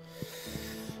saps.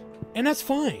 And that's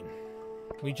fine.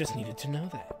 We just needed to know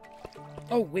that.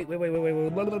 Oh, wait. We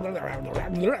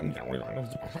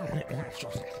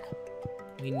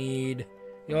need...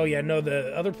 Oh, yeah, no,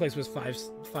 the other place was five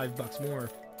bucks more.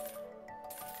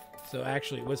 So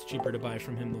actually, it was cheaper to buy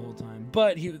from him the whole time.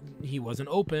 But he wasn't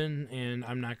open, and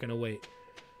I'm not going to wait.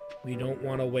 We don't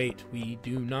want to wait. We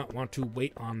do not want to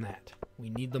wait on that.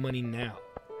 We need the money now.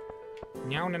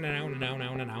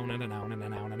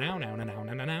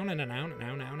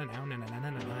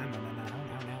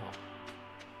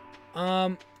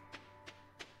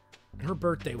 Her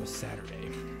birthday was Saturday.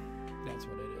 That's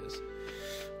what it is.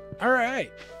 All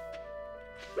right.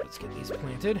 Let's get these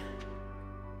planted.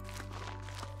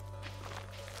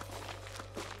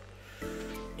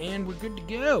 And we're good to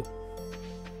go.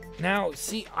 Now,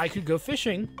 see, I could go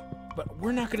fishing, but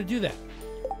we're not going to do that.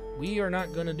 We are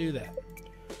not going to do that.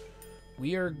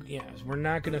 We're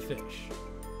not going to fish.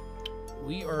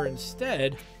 We are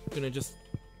instead going to just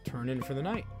turn in for the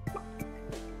night.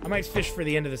 I might fish for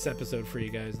the end of this episode for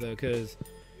you guys, though, because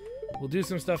we'll do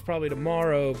some stuff probably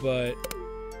tomorrow, but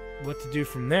what to do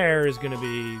from there is going to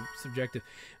be subjective.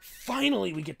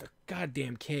 Finally, we get the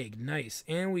goddamn keg. Nice.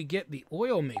 And we get the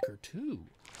oil maker, too.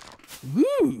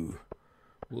 Woo!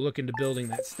 We'll look into building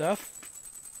that stuff.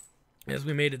 As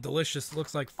we made a delicious,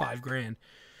 looks like $5,000.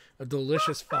 A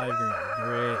delicious $5,000.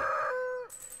 Great.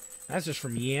 That's just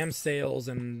from yam sales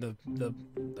and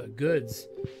the goods,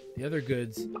 the other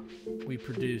goods we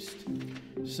produced.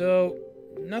 So,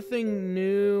 nothing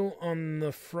new on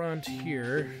the front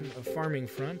here, a farming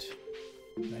front,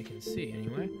 that I can see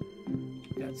anyway.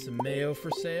 Got some mayo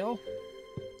for sale.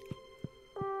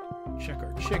 Check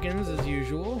our chickens as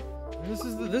usual. And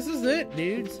this is it,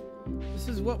 dudes. This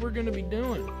is what we're gonna be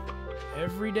doing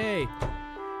every day,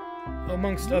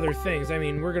 amongst other things. I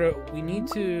mean, we need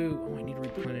to. Oh, I need to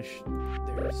replenish.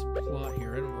 There's plot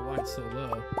here. I don't know why it's so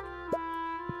low.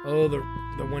 Oh, the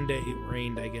one day it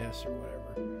rained, I guess, or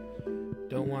whatever.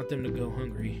 Don't want them to go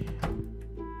hungry.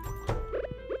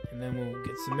 And then we'll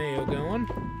get some mayo going.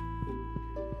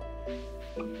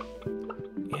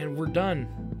 And we're done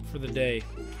for the day.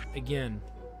 Again.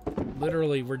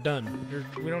 Literally, we're done.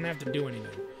 We don't have to do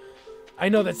anything. I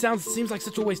know that seems like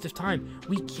such a waste of time.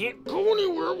 We can't go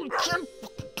anywhere. We can't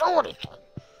do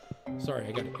anything. Sorry,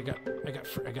 I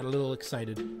got a little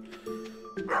excited.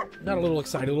 Not a little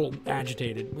excited, a little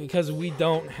agitated because we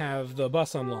don't have the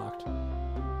bus unlocked.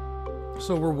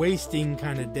 So we're wasting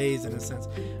kind of days in a sense.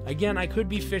 Again, I could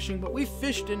be fishing, but we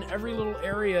fished in every little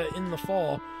area in the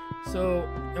fall. So,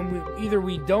 and either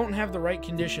we don't have the right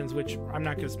conditions, which I'm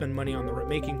not going to spend money on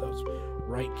making those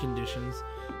right conditions,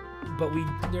 but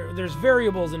there's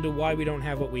variables into why we don't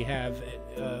have what we have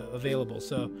available.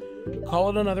 So, call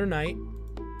it another night.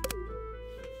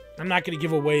 I'm not going to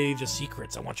give away the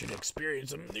secrets. I want you to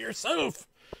experience them yourself.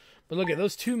 But look at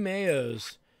those 2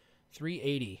 mayos,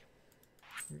 $3.80.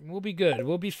 We'll be good.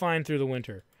 We'll be fine through the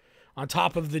winter. On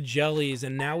top of the jellies,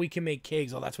 and now we can make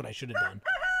kegs. Oh, that's what I should have done.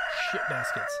 Shit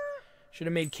baskets. Should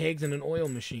have made kegs in an oil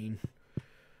machine.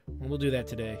 And we'll do that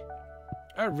today.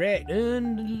 Alright,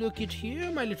 and look at here,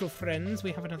 my little friends.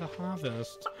 We have another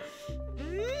harvest.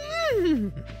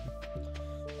 My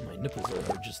nipples are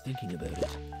hard just thinking about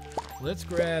it. Let's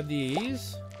grab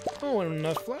these. Oh, and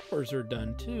the flowers are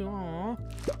done too. Aw.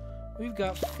 We've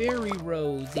got fairy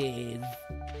roses.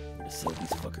 I'm gonna sell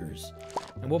these fuckers.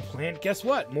 And we'll plant, guess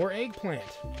what? More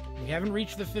eggplant. We haven't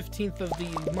reached the 15th of the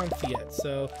month yet,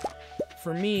 so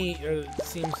for me, it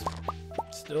seems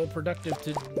still productive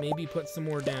to maybe put some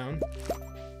more down.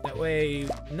 That way,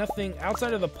 nothing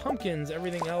outside of the pumpkins,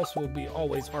 everything else will be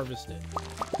always harvested.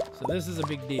 So this is a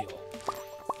big deal.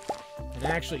 And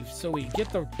actually, so we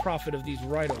get the profit of these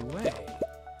right away,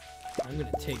 I'm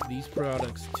going to take these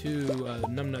products to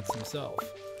Numbnuts himself.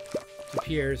 To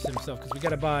Pierre's himself, because we got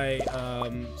to buy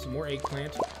some more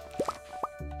eggplant.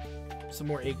 Some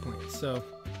more eggplant, so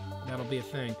that'll be a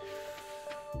thing.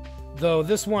 Though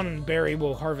this one berry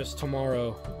will harvest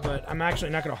tomorrow, but I'm actually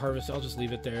not going to harvest it. I'll just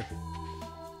leave it there.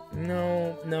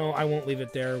 No, I won't leave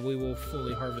it there. We will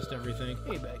fully harvest everything.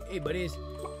 Hey, buddies.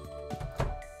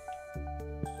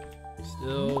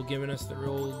 Still giving us the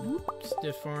real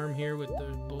stiff arm here with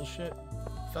the bullshit,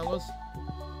 fellas.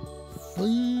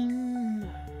 Fine.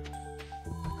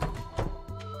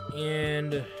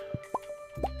 And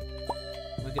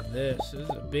look at this. This is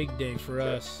a big day for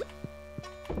us.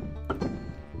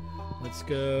 Let's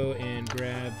go and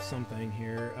grab something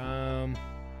here.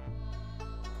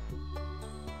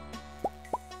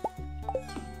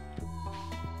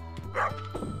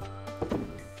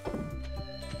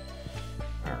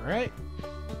 Alright.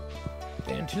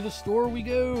 And to the store we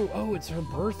go. Oh, it's her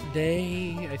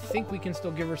birthday. I think we can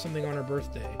still give her something on her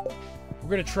birthday. We're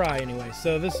going to try anyway.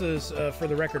 So this is for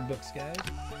the record books, guys.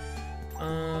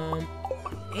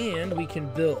 And we can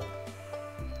build.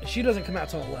 She doesn't come out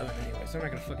till 11 anyway, so I'm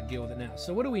not going to fucking deal with it now.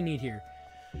 So what do we need here?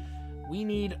 We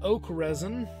need oak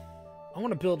resin. I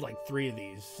want to build like 3 of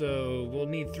these, so we'll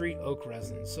need 3 oak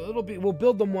resins. So we'll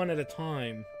build them one at a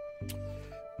time.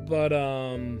 But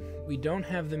we don't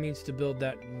have the means to build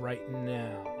that right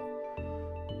now.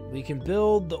 We can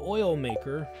build the oil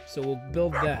maker, so we'll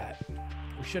build that.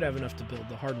 We should have enough to build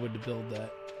the hardwood to build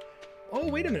that. Oh,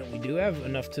 wait a minute, we do have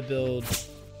enough to build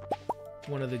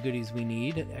one of the goodies we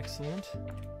need. Excellent.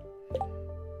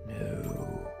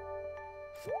 No.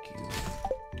 Fuck you.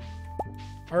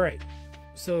 Alright,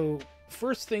 so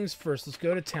first things first, let's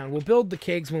go to town. We'll build the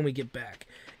kegs when we get back.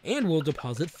 and we'll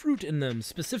deposit fruit in them,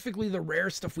 specifically the rare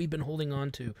stuff we've been holding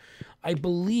on to. I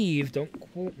believe, don't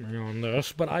quote me on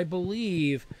this, but I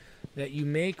believe that you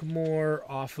make more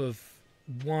off of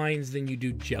wines than you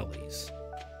do jellies.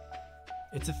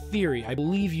 It's a theory. I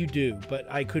believe you do, but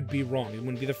I could be wrong. It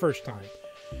wouldn't be the first time.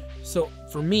 So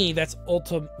for me, that's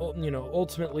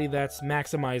ultimately that's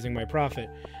maximizing my profit.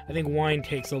 I think wine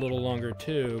takes a little longer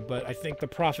too, but I think the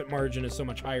profit margin is so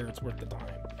much higher it's worth the time.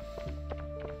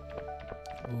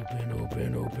 Open,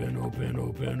 open, open, open,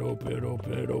 open, open,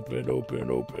 open, open, open,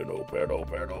 open,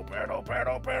 open,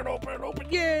 open, open, open,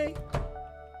 yay!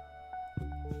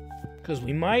 Because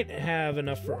we might have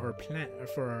enough for our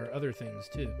for our other things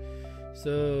too.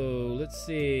 So let's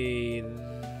see.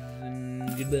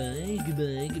 Goodbye,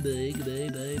 goodbye, goodbye, goodbye,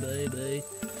 bye, bye, bye,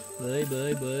 bye,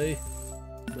 bye, bye,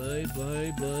 bye,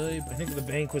 bye, bye. I think the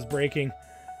bank was breaking.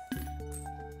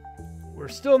 We're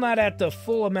still not at the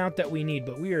full amount that we need,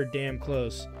 but we are damn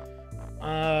close.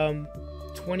 20.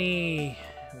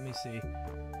 Let me see.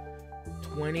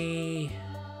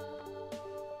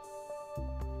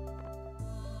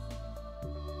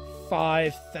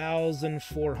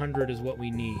 25,400 is what we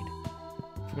need.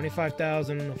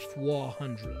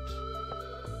 25,400.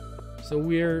 So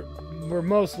we're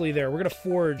mostly there. We're gonna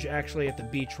forage actually at the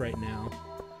beach right now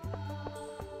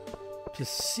to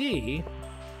see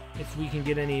if we can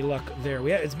get any luck there.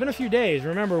 It's been a few days.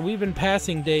 Remember, we've been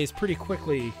passing days pretty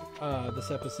quickly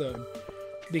this episode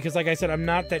because, like I said, I'm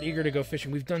not that eager to go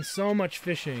fishing. We've done so much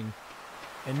fishing,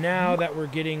 and now that we're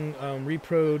getting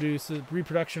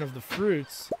reproduction of the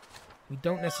fruits, we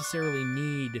don't necessarily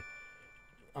need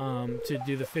to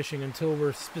do the fishing until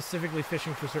we're specifically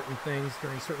fishing for certain things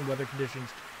during certain weather conditions.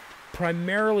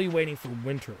 Primarily waiting for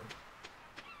winter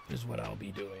is what I'll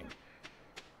be doing.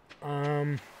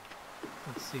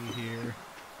 Let's see here.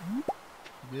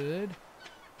 Good.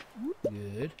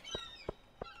 Good.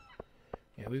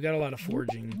 Yeah, we've got a lot of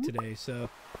foraging today, so...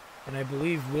 And I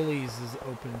believe Willie's is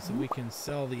open, so we can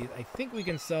sell these. I think we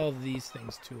can sell these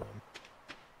things to him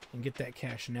and get that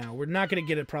cash now. We're not going to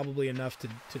get it probably enough to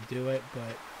do it,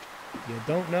 but you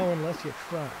don't know unless you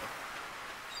try.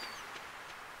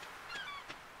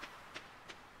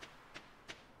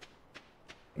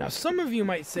 Now, some of you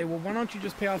might say, well, why don't you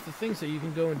just pay off the thing so you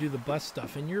can go and do the bus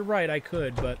stuff? And you're right, I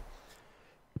could, but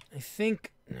I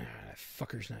think... that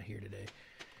fucker's not here today.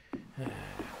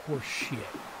 Horse shit.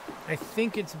 I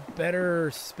think it's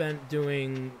better spent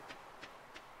doing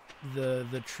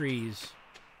the trees.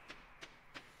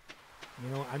 You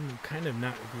know, I'm kind of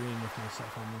not agreeing with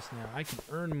myself on this now. I can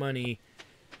earn money.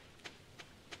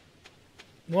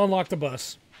 We'll unlock the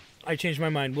bus. I changed my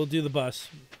mind. We'll do the bus.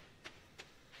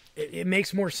 It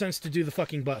makes more sense to do the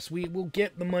fucking bus. We will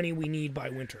get the money we need by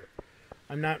winter.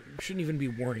 Shouldn't even be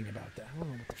worrying about that. I don't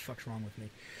know what the fuck's wrong with me.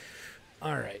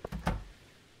 Alright.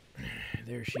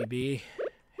 There she be.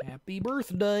 Happy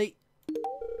birthday.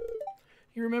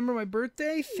 You remember my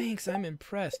birthday? Thanks, I'm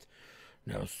impressed.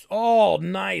 No. Oh,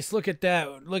 nice. Look at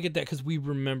that. Look at that, because we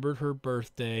remembered her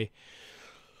birthday.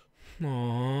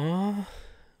 Aww.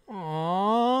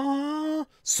 Aww.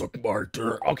 Suck my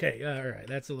dick. Okay, alright.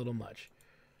 That's a little much.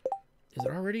 Is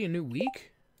it already a new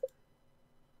week?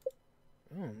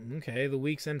 Oh, okay. The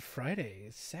week's end Friday.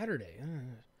 It's Saturday.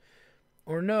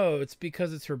 Or no, it's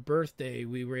because it's her birthday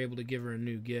we were able to give her a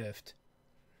new gift.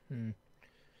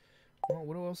 Well,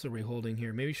 what else are we holding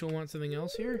here? Maybe she'll want something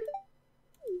else here?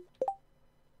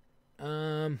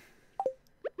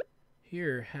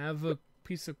 Here, have a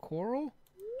piece of coral?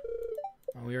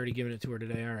 Oh, we already given it to her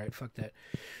today. All right, fuck that.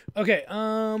 Okay,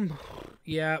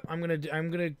 yeah, I'm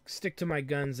gonna stick to my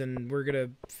guns, and we're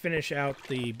gonna finish out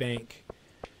the bank.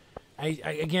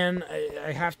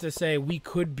 I have to say, we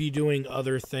could be doing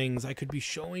other things. I could be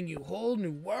showing you whole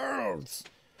new worlds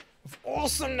of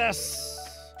awesomeness,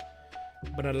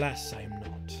 but alas, I am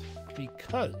not,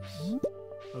 because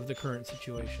of the current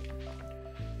situation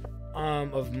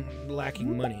of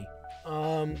lacking money.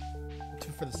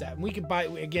 For the sap, we could buy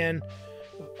again.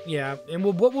 Yeah, and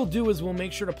what we'll do is we'll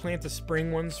make sure to plant the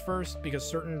spring ones first, because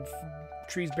certain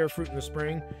trees bear fruit in the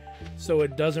spring, so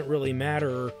it doesn't really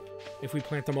matter if we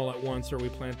plant them all at once or we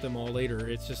plant them all later.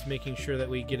 It's just making sure that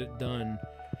we get it done.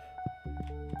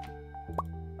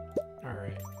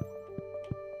 Alright.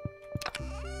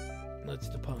 Let's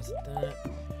deposit that.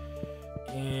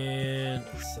 And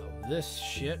sell this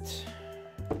shit.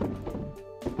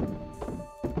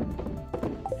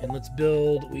 And let's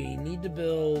build... We need to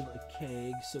build a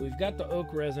keg. So we've got the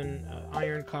oak resin,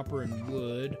 iron, copper, and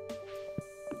wood.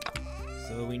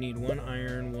 So we need 1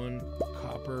 iron, 1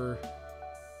 copper...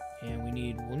 And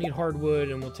we'll need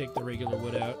hardwood, and we'll take the regular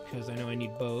wood out, because I know I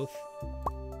need both.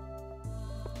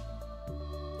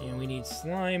 And we need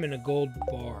slime and a gold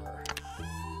bar.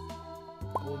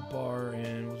 Gold bar,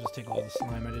 and we'll just take all the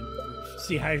slime. I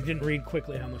didn't read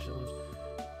quickly how much it was.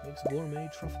 Makes gourmet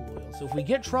truffle oil. So if we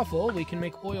get truffle, we can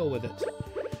make oil with it.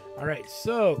 Alright,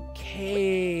 so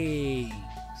kegs.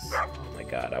 Oh my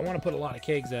god, I want to put a lot of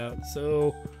kegs out.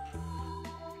 So,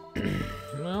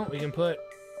 well, we can put...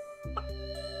 How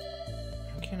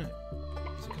can I...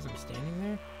 Is it because I'm standing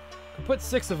there? I can put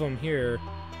 6 of them here.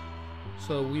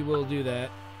 So we will do that.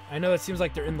 I know it seems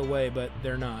like they're in the way, but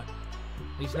they're not.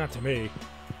 At least not to me.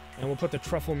 And we'll put the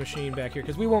truffle machine back here,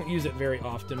 because we won't use it very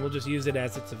often. We'll just use it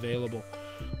as it's available.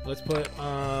 Let's put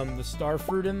the star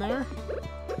fruit in there.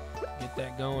 Get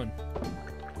that going.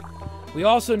 We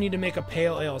also need to make a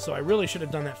pale ale, so I really should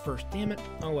have done that first. Damn it.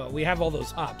 Oh well, we have all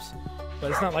those hops.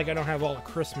 But it's not like I don't have all the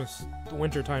Christmas, the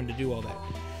winter time to do all that.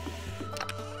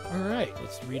 Alright,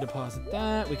 let's redeposit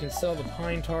that. We can sell the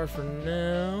pine tar for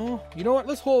now. You know what?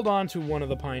 Let's hold on to one of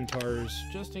the pine tars,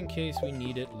 just in case we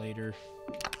need it later.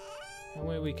 That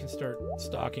way we can start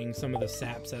stocking some of the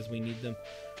saps as we need them.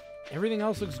 Everything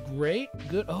else looks great.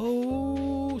 Good.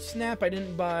 Oh, snap. I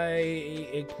didn't buy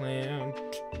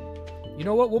eggplant. You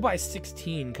know what? We'll buy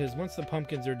 16, because once the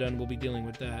pumpkins are done, we'll be dealing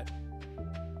with that.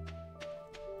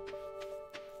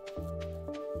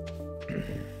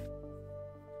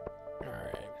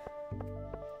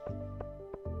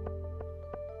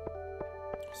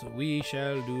 So we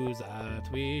shall do that.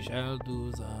 We shall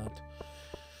do that.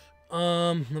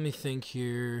 Let me think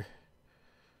here.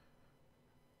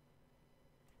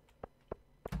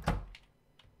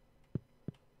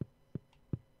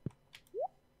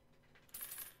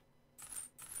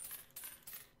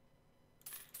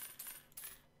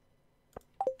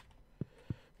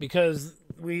 Because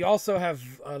we also have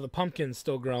the pumpkins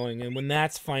still growing, and when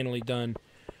that's finally done,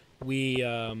 we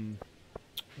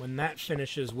when that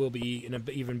finishes, we'll be in an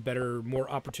even better, more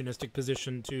opportunistic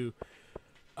position to,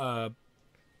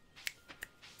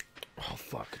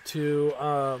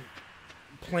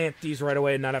 plant these right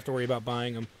away and not have to worry about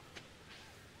buying them.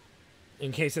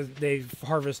 In case they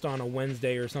harvest on a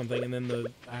Wednesday or something, and then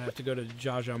I have to go to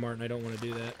Jaja Mart, and I don't want to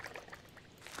do that.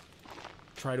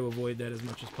 Try to avoid that as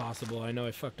much as possible. I know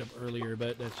I fucked up earlier,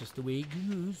 but that's just the way it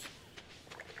goes.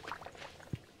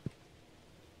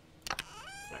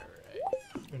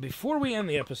 Before we end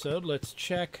the episode, let's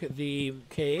check the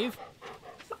cave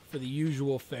for the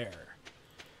usual fare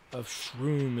of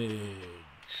shroomage.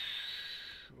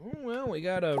 Oh, well, we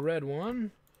got a red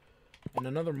one and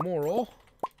another moral,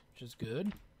 which is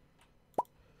good.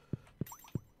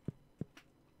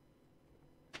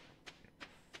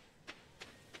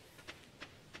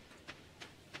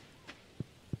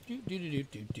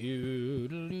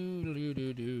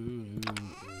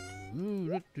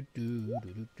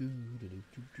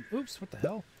 Oops, what the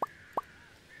hell?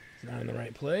 It's not in the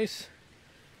right place.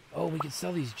 Oh, we could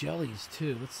sell these jellies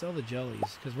too. Let's sell the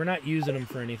jellies, because we're not using them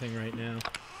for anything right now.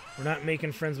 We're not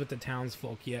making friends with the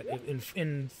townsfolk yet,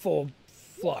 in full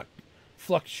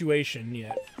fluctuation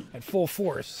yet, at full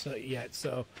force yet,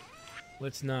 so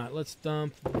let's not. Let's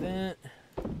dump that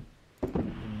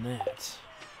and that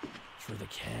for the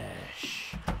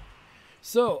cash.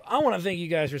 So, I want to thank you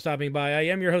guys for stopping by. I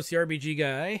am your host, the RBG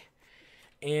Guy.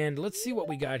 And let's see what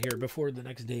we got here before the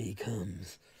next day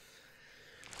comes.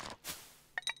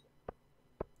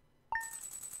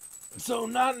 So,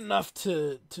 not enough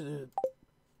to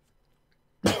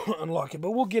unlock it,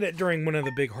 but we'll get it during one of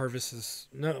the big harvests.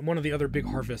 No, one of the other big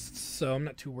harvests, so I'm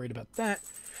not too worried about that.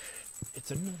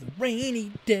 It's another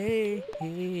rainy day.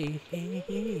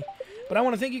 But I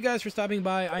want to thank you guys for stopping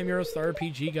by. I'm your host, the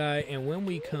RPG Guy, and when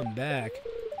we come back,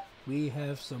 we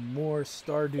have some more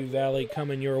Stardew Valley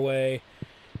coming your way.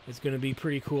 It's going to be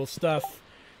pretty cool stuff.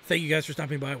 Thank you guys for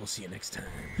stopping by. We'll see you next time.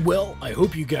 Well, I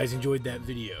hope you guys enjoyed that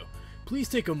video. Please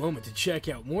take a moment to check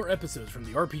out more episodes from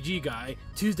the RPG Guy,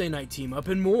 Tuesday Night Team Up,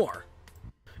 and more.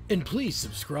 And please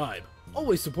subscribe.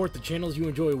 Always support the channels you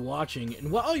enjoy watching, and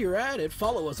while you're at it,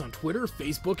 follow us on Twitter,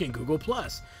 Facebook, and Google+.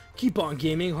 Keep on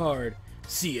gaming hard.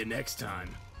 See you next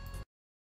time.